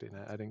distracting.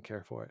 I didn't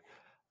care for it.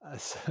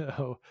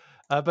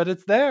 But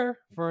it's there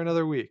for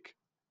another week.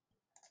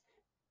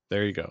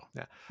 There you go.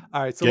 Yeah.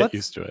 All right. So get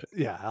used to it.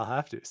 Yeah, I'll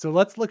have to. So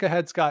let's look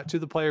ahead, Scott, to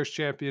the Players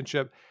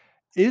Championship.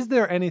 Is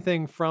there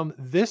anything from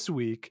this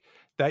week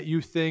that you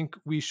think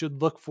we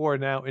should look for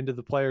now into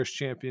the Players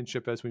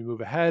Championship as we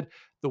move ahead?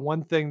 The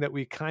one thing that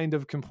we kind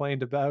of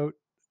complained about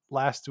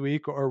last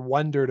week, or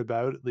wondered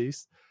about at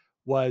least,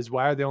 was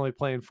why are they only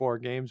playing 4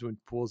 games when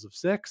pools of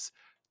 6?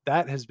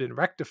 That has been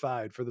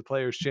rectified for the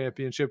Players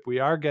Championship. We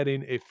are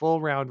getting a full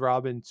round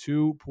robin,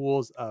 2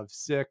 pools of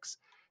 6.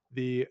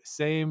 The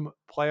same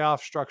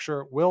playoff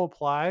structure will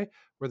apply,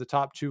 where the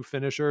top 2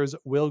 finishers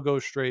will go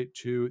straight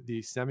to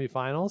the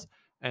semifinals,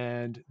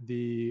 and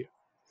the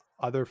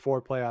other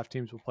 4 playoff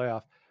teams will play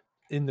off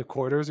in the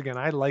quarters. Again,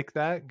 I like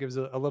that. It gives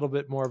a little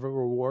bit more of a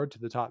reward to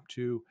the top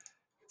 2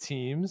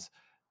 teams.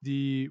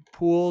 The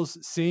pools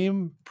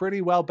seem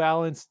pretty well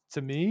balanced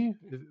to me,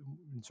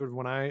 sort of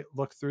when I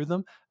look through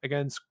them.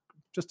 Again,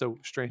 just a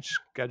strange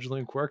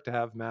scheduling quirk to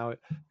have Mouat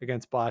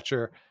against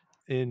Botcher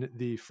in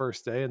the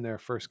first day in their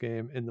first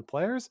game in the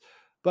Players.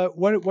 But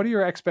what are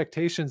your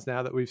expectations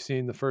now that we've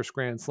seen the first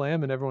Grand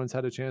Slam and everyone's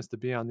had a chance to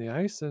be on the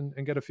ice and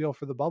get a feel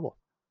for the bubble?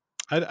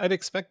 I'd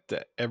expect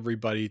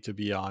everybody to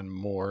be on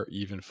more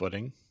even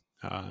footing,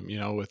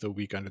 with a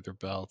week under their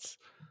belts.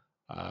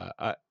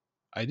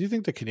 I do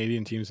think the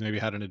Canadian teams maybe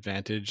had an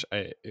advantage.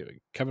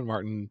 Kevin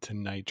Martin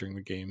tonight during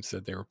the game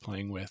said they were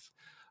playing with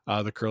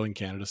the Curling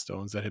Canada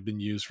stones that had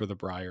been used for the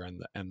Brier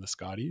and the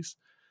Scotties.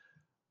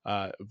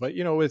 But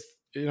with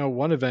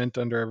one event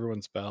under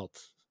everyone's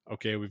belt,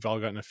 okay, we've all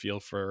gotten a feel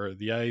for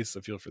the ice,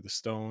 a feel for the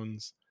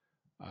stones.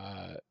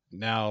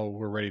 Now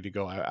we're ready to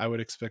go. I would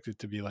expect it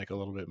to be like a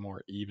little bit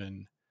more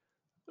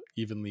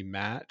evenly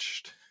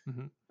matched.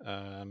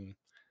 Mm-hmm.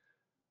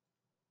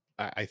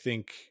 I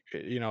think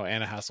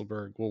Anna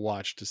Hasselborg will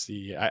watch to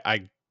see.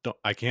 I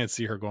can't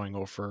see her going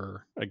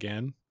over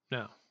again.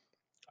 No.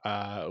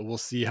 We'll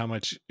see how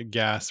much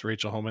gas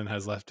Rachel Homan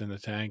has left in the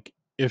tank,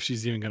 if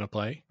she's even going to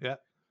play. Yeah.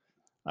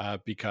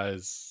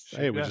 Because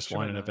we just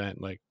won an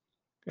event. Like,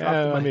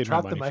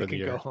 drop the mic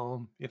and go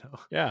home.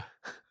 Yeah.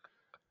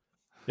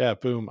 Yeah.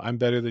 Boom. I'm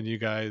better than you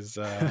guys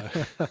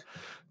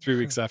 3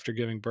 weeks after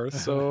giving birth.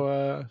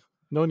 So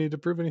no need to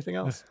prove anything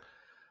else.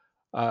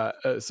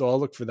 So I'll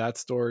look for that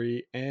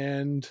story,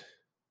 and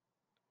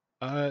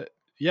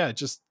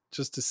just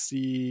to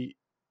see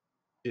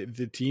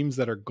the teams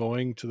that are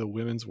going to the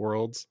Women's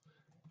Worlds.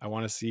 I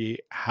want to see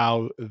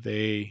how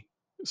they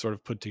sort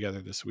of put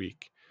together this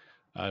week,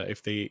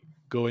 if they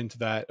go into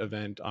that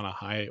event on a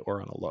high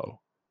or on a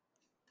low.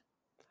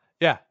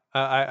 Yeah,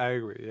 I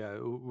agree. Yeah,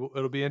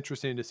 it'll be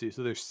interesting to see.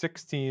 So there's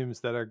 6 teams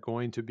that are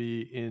going to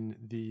be in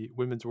the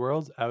Women's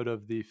Worlds out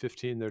of the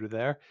 15 that are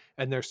there,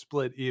 and they're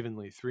split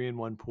evenly, 3 in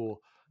one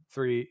pool,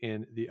 3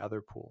 in the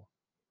other pool.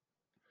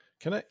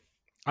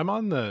 I'm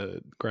on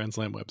the Grand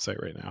Slam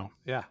website right now.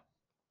 Yeah.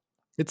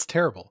 It's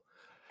terrible.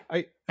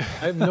 I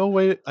have no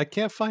way. I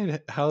can't find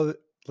how,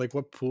 like,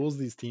 what pools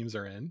these teams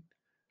are in.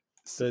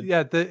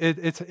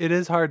 It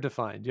is hard to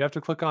find. You have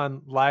to click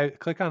on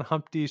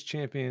Humpty's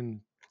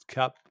Champion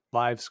Cup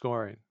live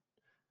scoring.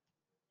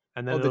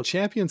 And then the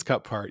Champions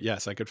Cup part,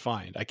 yes, I could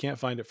find. I can't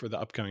find it for the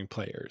upcoming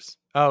players.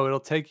 Oh, it'll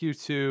take you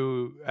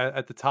to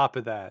at the top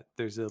of that.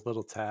 There's a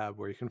little tab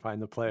where you can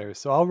find the players.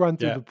 So I'll run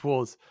through the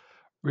pools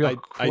real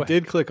quick. I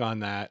did click on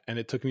that, and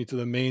it took me to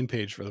the main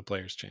page for the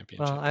Players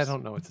Championships. Well, I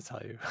don't know what to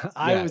tell you.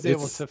 I was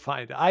able to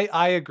find it.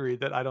 I agree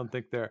that I don't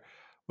think their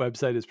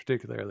website is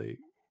particularly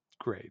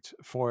great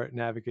for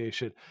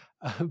navigation.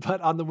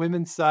 But on the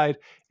women's side,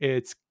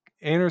 it's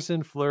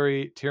Anderson,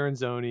 Fleury,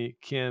 Tiranzoni,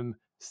 Kim,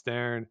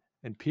 Stern,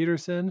 and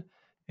Peterson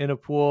in a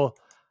pool.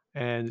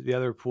 And the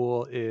other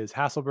pool is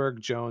Hasselborg,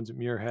 Jones,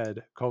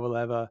 Muirhead,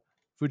 Kovaleva,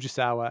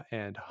 Fujisawa,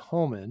 and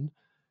Homan.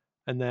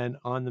 And then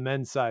on the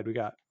men's side, we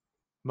got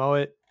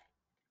Mowat,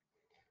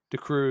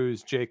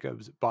 DeCruz,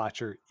 Jacobs,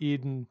 Botcher,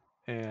 Eden,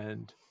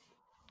 and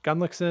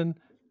Gunlickson.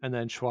 And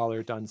then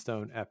Schwaller,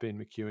 Dunstone, Epping,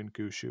 McEwen,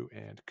 Gushu,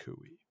 and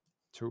Cooey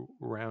to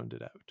round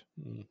it out.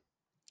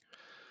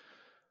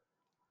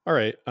 All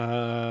right.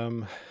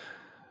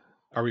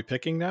 Are we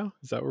picking now?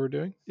 Is that what we're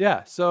doing?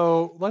 Yeah.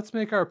 So let's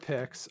make our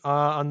picks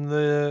on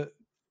the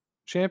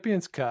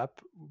Champions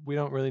Cup. We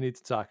don't really need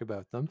to talk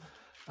about them.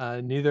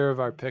 Neither of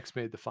our picks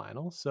made the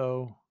final,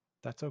 so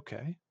that's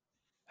okay.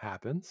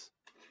 Happens.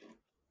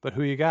 But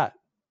who you got?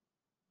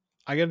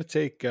 I got to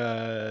take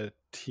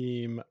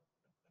Team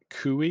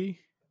Cooey.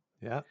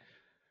 Yeah.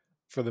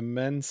 For the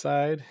men's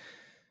side.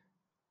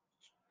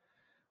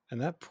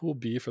 And that pool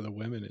B for the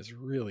women is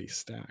really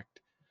stacked.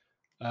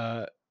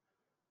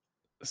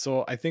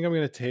 So I think I'm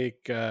going to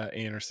take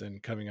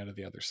Anderson coming out of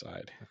the other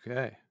side.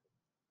 Okay.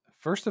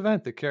 First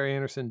event that Carrie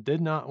Anderson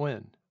did not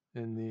win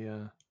in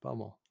the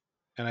bubble.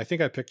 And I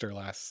think I picked her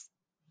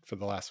for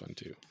the last one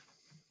too.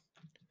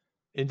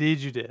 Indeed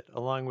you did,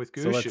 along with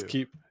Gushu. So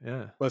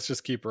let's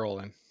just keep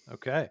rolling.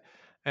 Okay.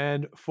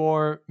 And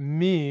for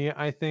me,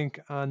 I think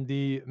on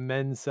the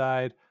men's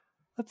side,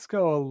 let's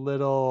go a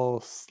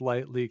little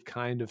slightly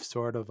kind of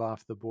sort of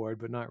off the board,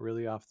 but not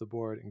really off the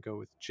board, and go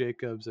with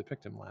Jacobs. I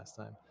picked him last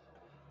time.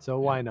 So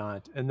why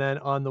not? And then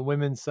on the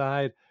women's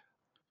side,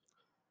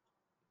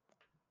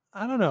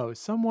 I don't know,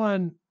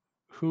 someone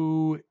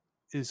who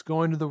is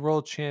going to the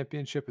World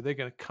Championship. Are they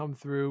going to come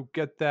through,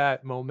 get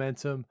that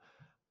momentum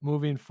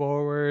moving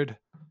forward?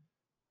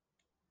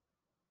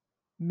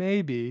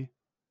 Maybe,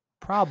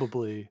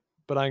 probably,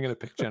 but I'm going to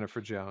pick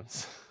Jennifer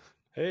Jones.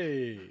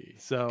 Hey.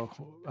 So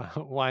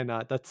why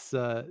not? That's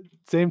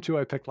same two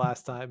I picked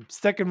last time.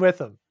 Sticking with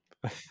them.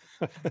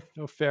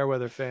 No fair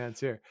weather fans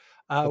here.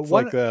 It's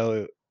like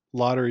the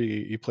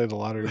lottery. You play the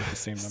lottery with the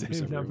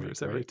same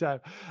numbers, every time.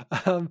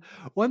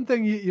 One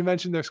thing you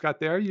mentioned there, Scott,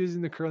 they are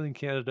using the Curling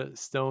Canada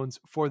stones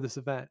for this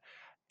event.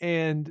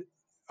 And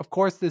of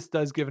course, this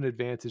does give an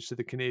advantage to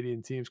the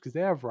Canadian teams because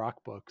they have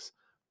rock books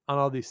on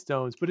all these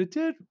stones. But it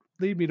did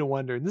lead me to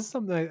wonder, and this is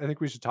something I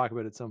think we should talk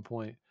about at some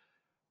point.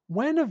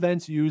 When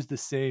events use the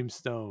same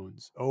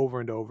stones over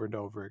and over and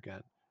over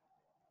again,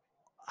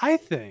 I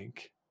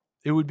think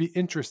it would be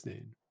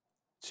interesting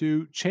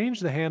to change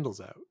the handles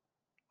out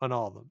on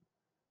all of them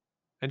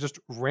and just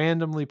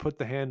randomly put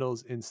the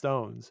handles in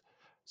stones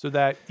so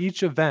that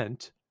each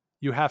event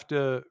you have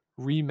to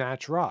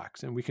rematch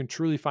rocks, and we can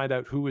truly find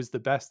out who is the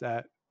best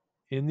at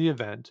in the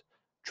event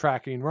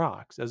tracking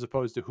rocks as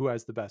opposed to who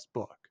has the best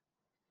book.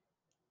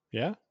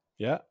 Yeah.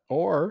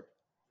 Or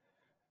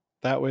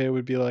that way it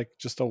would be like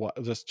just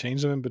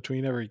change them in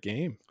between every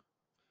game.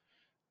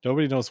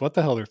 Nobody knows what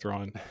the hell they're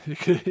throwing.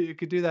 You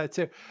could do that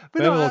too.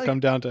 But then it'll come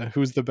down to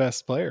who's the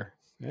best player.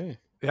 Hey.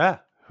 Yeah.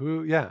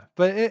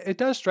 But it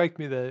does strike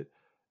me that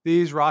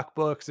these rock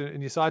books,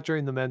 and you saw it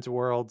during the Men's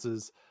Worlds,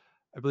 is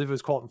I believe it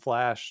was Colton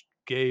Flash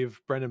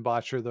gave Brendan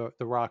Botcher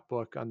the rock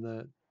book on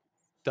the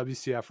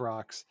WCF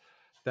rocks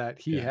that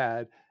he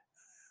had.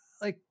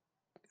 Like,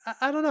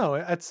 I don't know.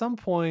 At some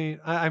point,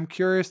 I'm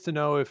curious to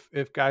know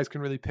if guys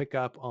can really pick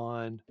up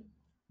on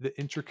the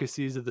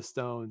intricacies of the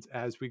stones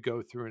as we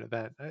go through an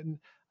event. And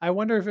I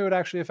wonder if it would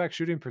actually affect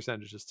shooting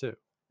percentages too.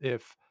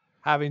 If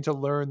having to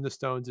learn the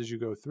stones as you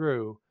go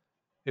through,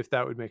 if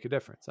that would make a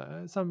difference.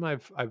 Something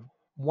I've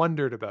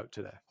wondered about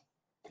today.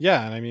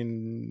 Yeah, and I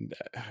mean,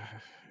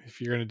 if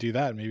you're going to do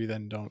that, maybe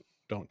then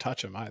don't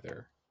touch them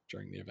either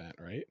during the event,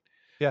 right?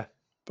 Yeah.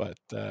 But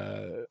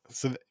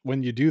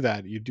when you do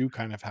that, you do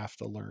kind of have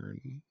to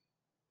learn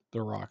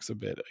the rocks a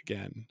bit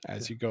again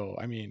as you go.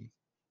 I mean,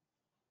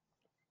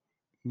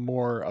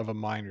 more of a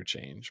minor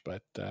change,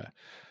 but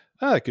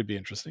it could be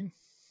interesting.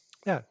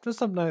 Yeah, just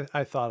something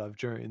I thought of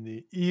during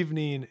the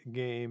evening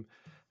game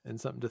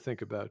and something to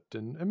think about,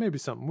 and maybe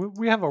something.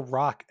 We have a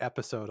rock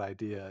episode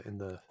idea in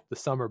the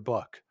summer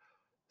book,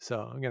 so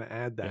I'm going to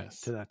add that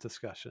to that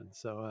discussion.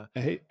 So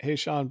hey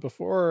Sean,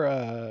 before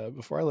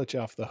I let you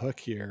off the hook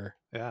here,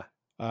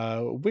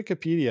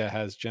 Wikipedia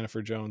has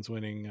Jennifer Jones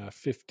winning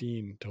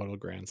 15 total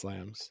Grand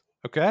Slams.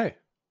 Okay,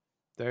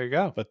 there you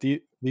go. But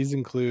these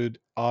include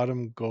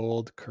Autumn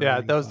Gold,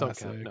 Curling those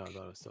Classic, don't count.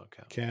 No, those don't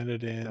count.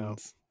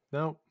 Canadians.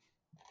 No.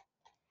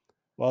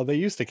 Well, they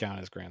used to count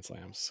as Grand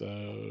Slams.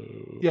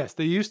 So yes,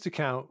 they used to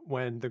count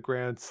when the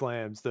Grand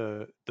Slams,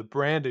 the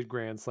branded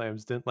Grand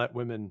Slams, didn't let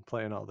women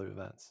play in all the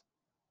events.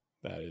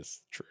 That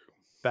is true.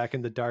 Back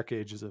in the dark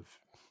ages of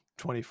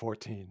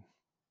 2014.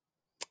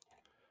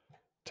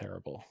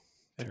 Terrible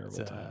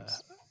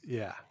times.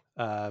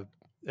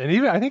 And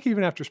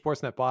even after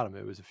Sportsnet Bottom,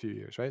 it was a few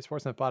years, right?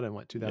 Sportsnet Bottom,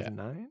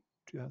 2009,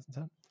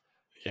 2010?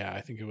 Yeah,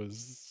 I think it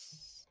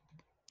was.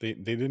 They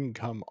didn't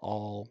come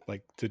all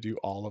to do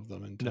all of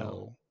them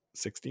until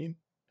 16.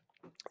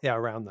 Yeah,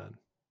 around then.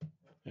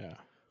 Yeah.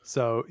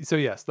 So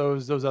yes,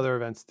 those other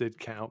events did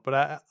count,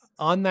 but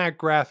on that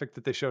graphic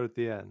that they showed at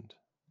the end,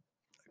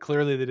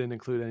 clearly they didn't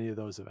include any of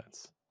those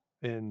events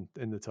in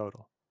the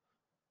total.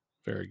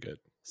 Very good.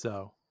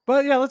 So,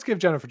 but yeah, let's give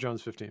Jennifer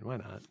Jones 15. Why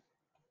not?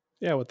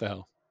 Yeah, what the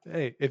hell?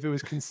 Hey, if it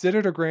was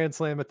considered a Grand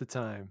Slam at the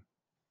time,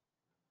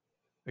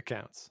 it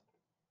counts.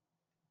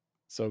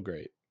 So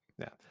great.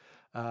 Yeah.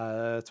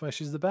 That's why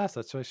she's the best.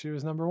 That's why she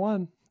was number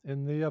one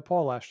in the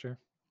poll last year.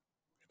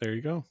 There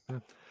you go. Yeah.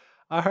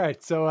 All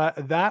right. So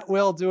that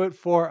will do it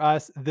for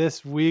us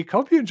this week.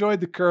 Hope you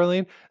enjoyed the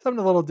curling.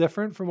 Something a little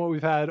different from what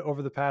we've had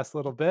over the past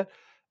little bit.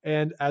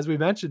 And as we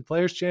mentioned,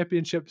 Players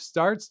Championship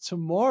starts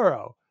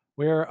tomorrow.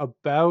 We're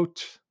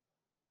about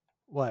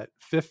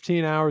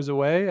 15 hours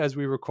away as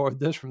we record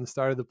this from the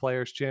start of the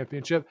Players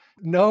Championship.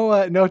 No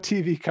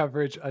TV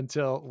coverage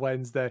until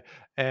Wednesday,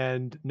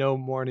 and no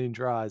morning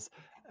draws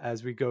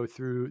as we go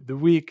through the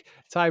week.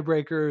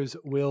 Tiebreakers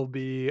will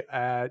be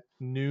at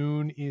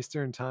noon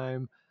Eastern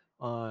time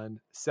on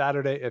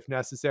Saturday if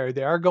necessary.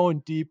 They are going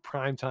deep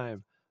prime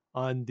time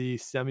on the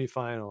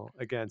semifinal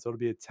again, so it'll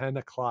be a 10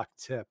 o'clock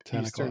tip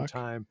 10 Eastern o'clock.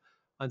 time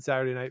on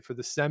Saturday night for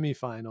the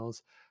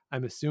semifinals.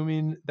 I'm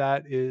assuming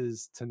that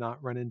is to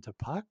not run into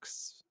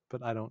pucks,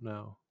 but I don't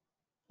know.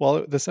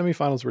 Well, the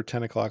semifinals were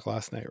 10 o'clock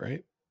last night,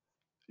 right?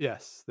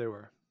 Yes, they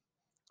were.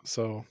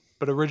 So,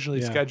 but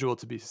originally scheduled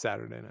to be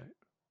Saturday night.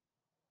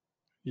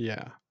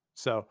 Yeah.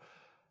 So,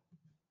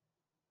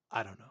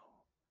 I don't know.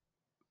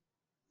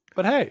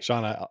 But hey,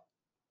 Sean,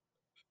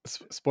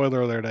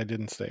 spoiler alert, I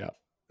didn't stay up.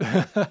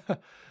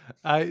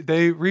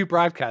 They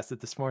rebroadcast it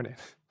this morning.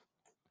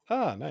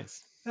 Ah,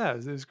 nice. Yeah,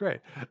 it was great.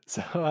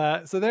 So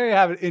there you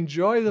have it.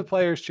 Enjoy the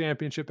Players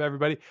Championship,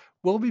 everybody.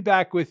 We'll be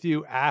back with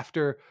you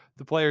after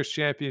the Players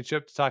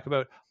Championship to talk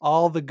about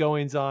all the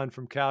goings on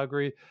from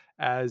Calgary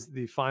as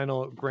the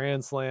final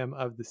Grand Slam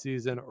of the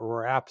season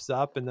wraps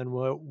up, and then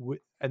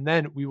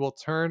we will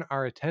turn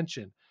our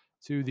attention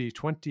to the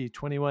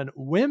 2021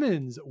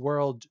 Women's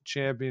World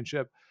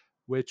Championship,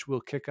 which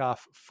will kick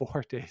off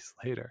 4 days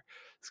later.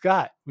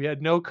 Scott, we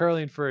had no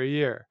curling for a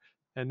year,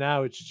 and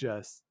now it's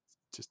just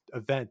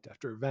event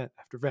after event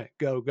after event.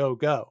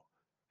 Go.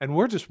 And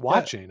we're just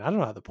watching. Yeah. I don't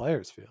know how the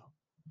players feel.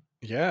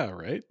 Yeah,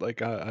 right?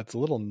 It's a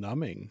little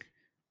numbing.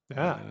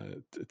 Yeah.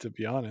 To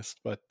be honest.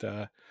 But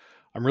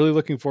I'm really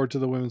looking forward to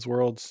the Women's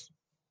Worlds.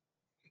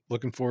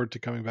 Looking forward to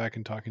coming back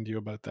and talking to you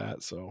about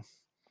that. So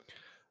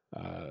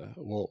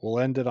we'll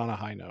end it on a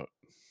high note.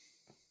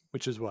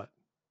 Which is what?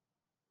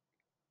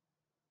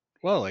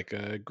 well, like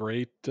a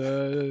great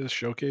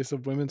showcase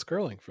of women's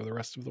curling for the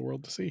rest of the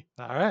world to see.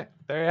 All right,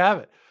 there you have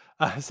it.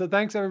 So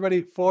thanks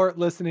everybody for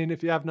listening.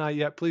 If you have not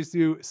yet, please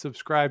do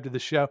subscribe to the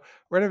show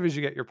wherever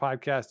you get your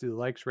podcast. Do the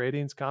likes,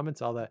 ratings,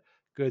 comments, all that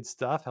good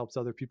stuff. Helps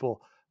other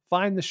people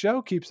find the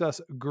show, keeps us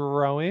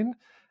growing.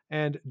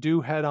 And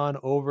do head on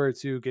over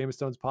to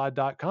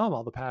GameOfStonesPod.com.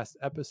 All the past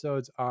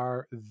episodes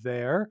are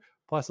there,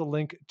 plus a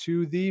link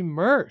to the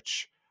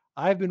merch.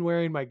 I've been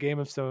wearing my Game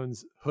of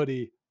Stones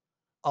hoodie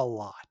a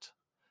lot.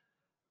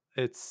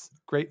 It's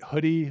great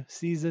hoodie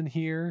season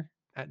here.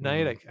 At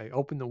night, I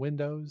open the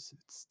windows.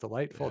 It's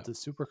delightful. Yeah. It's a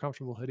super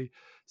comfortable hoodie.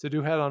 So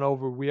do head on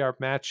over. We are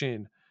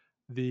matching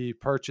the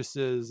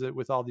purchases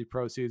with all the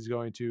proceeds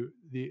going to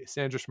the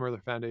Sandra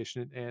Schmirler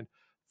Foundation and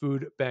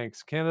Food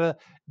Banks Canada.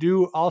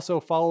 Do also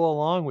follow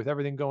along with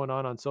everything going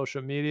on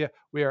social media.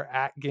 We are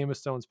at Game of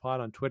Stones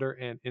Pod on Twitter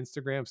and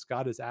Instagram.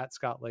 Scott is at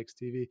Scott Lakes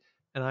TV,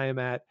 and I am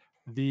at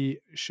the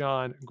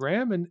Sean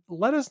Graham. And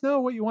let us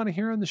know what you want to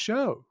hear on the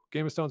show.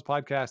 Game of Stones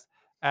Podcast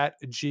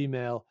at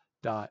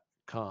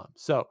gmail.com.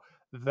 So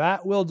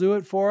that will do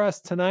it for us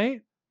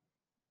tonight.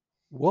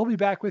 We'll be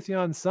back with you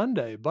on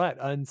Sunday, but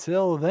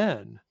until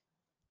then,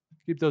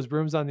 keep those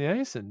brooms on the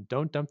ice and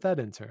don't dump that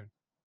intern.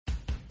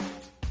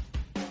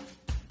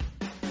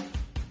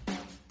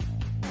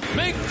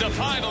 Make the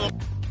final.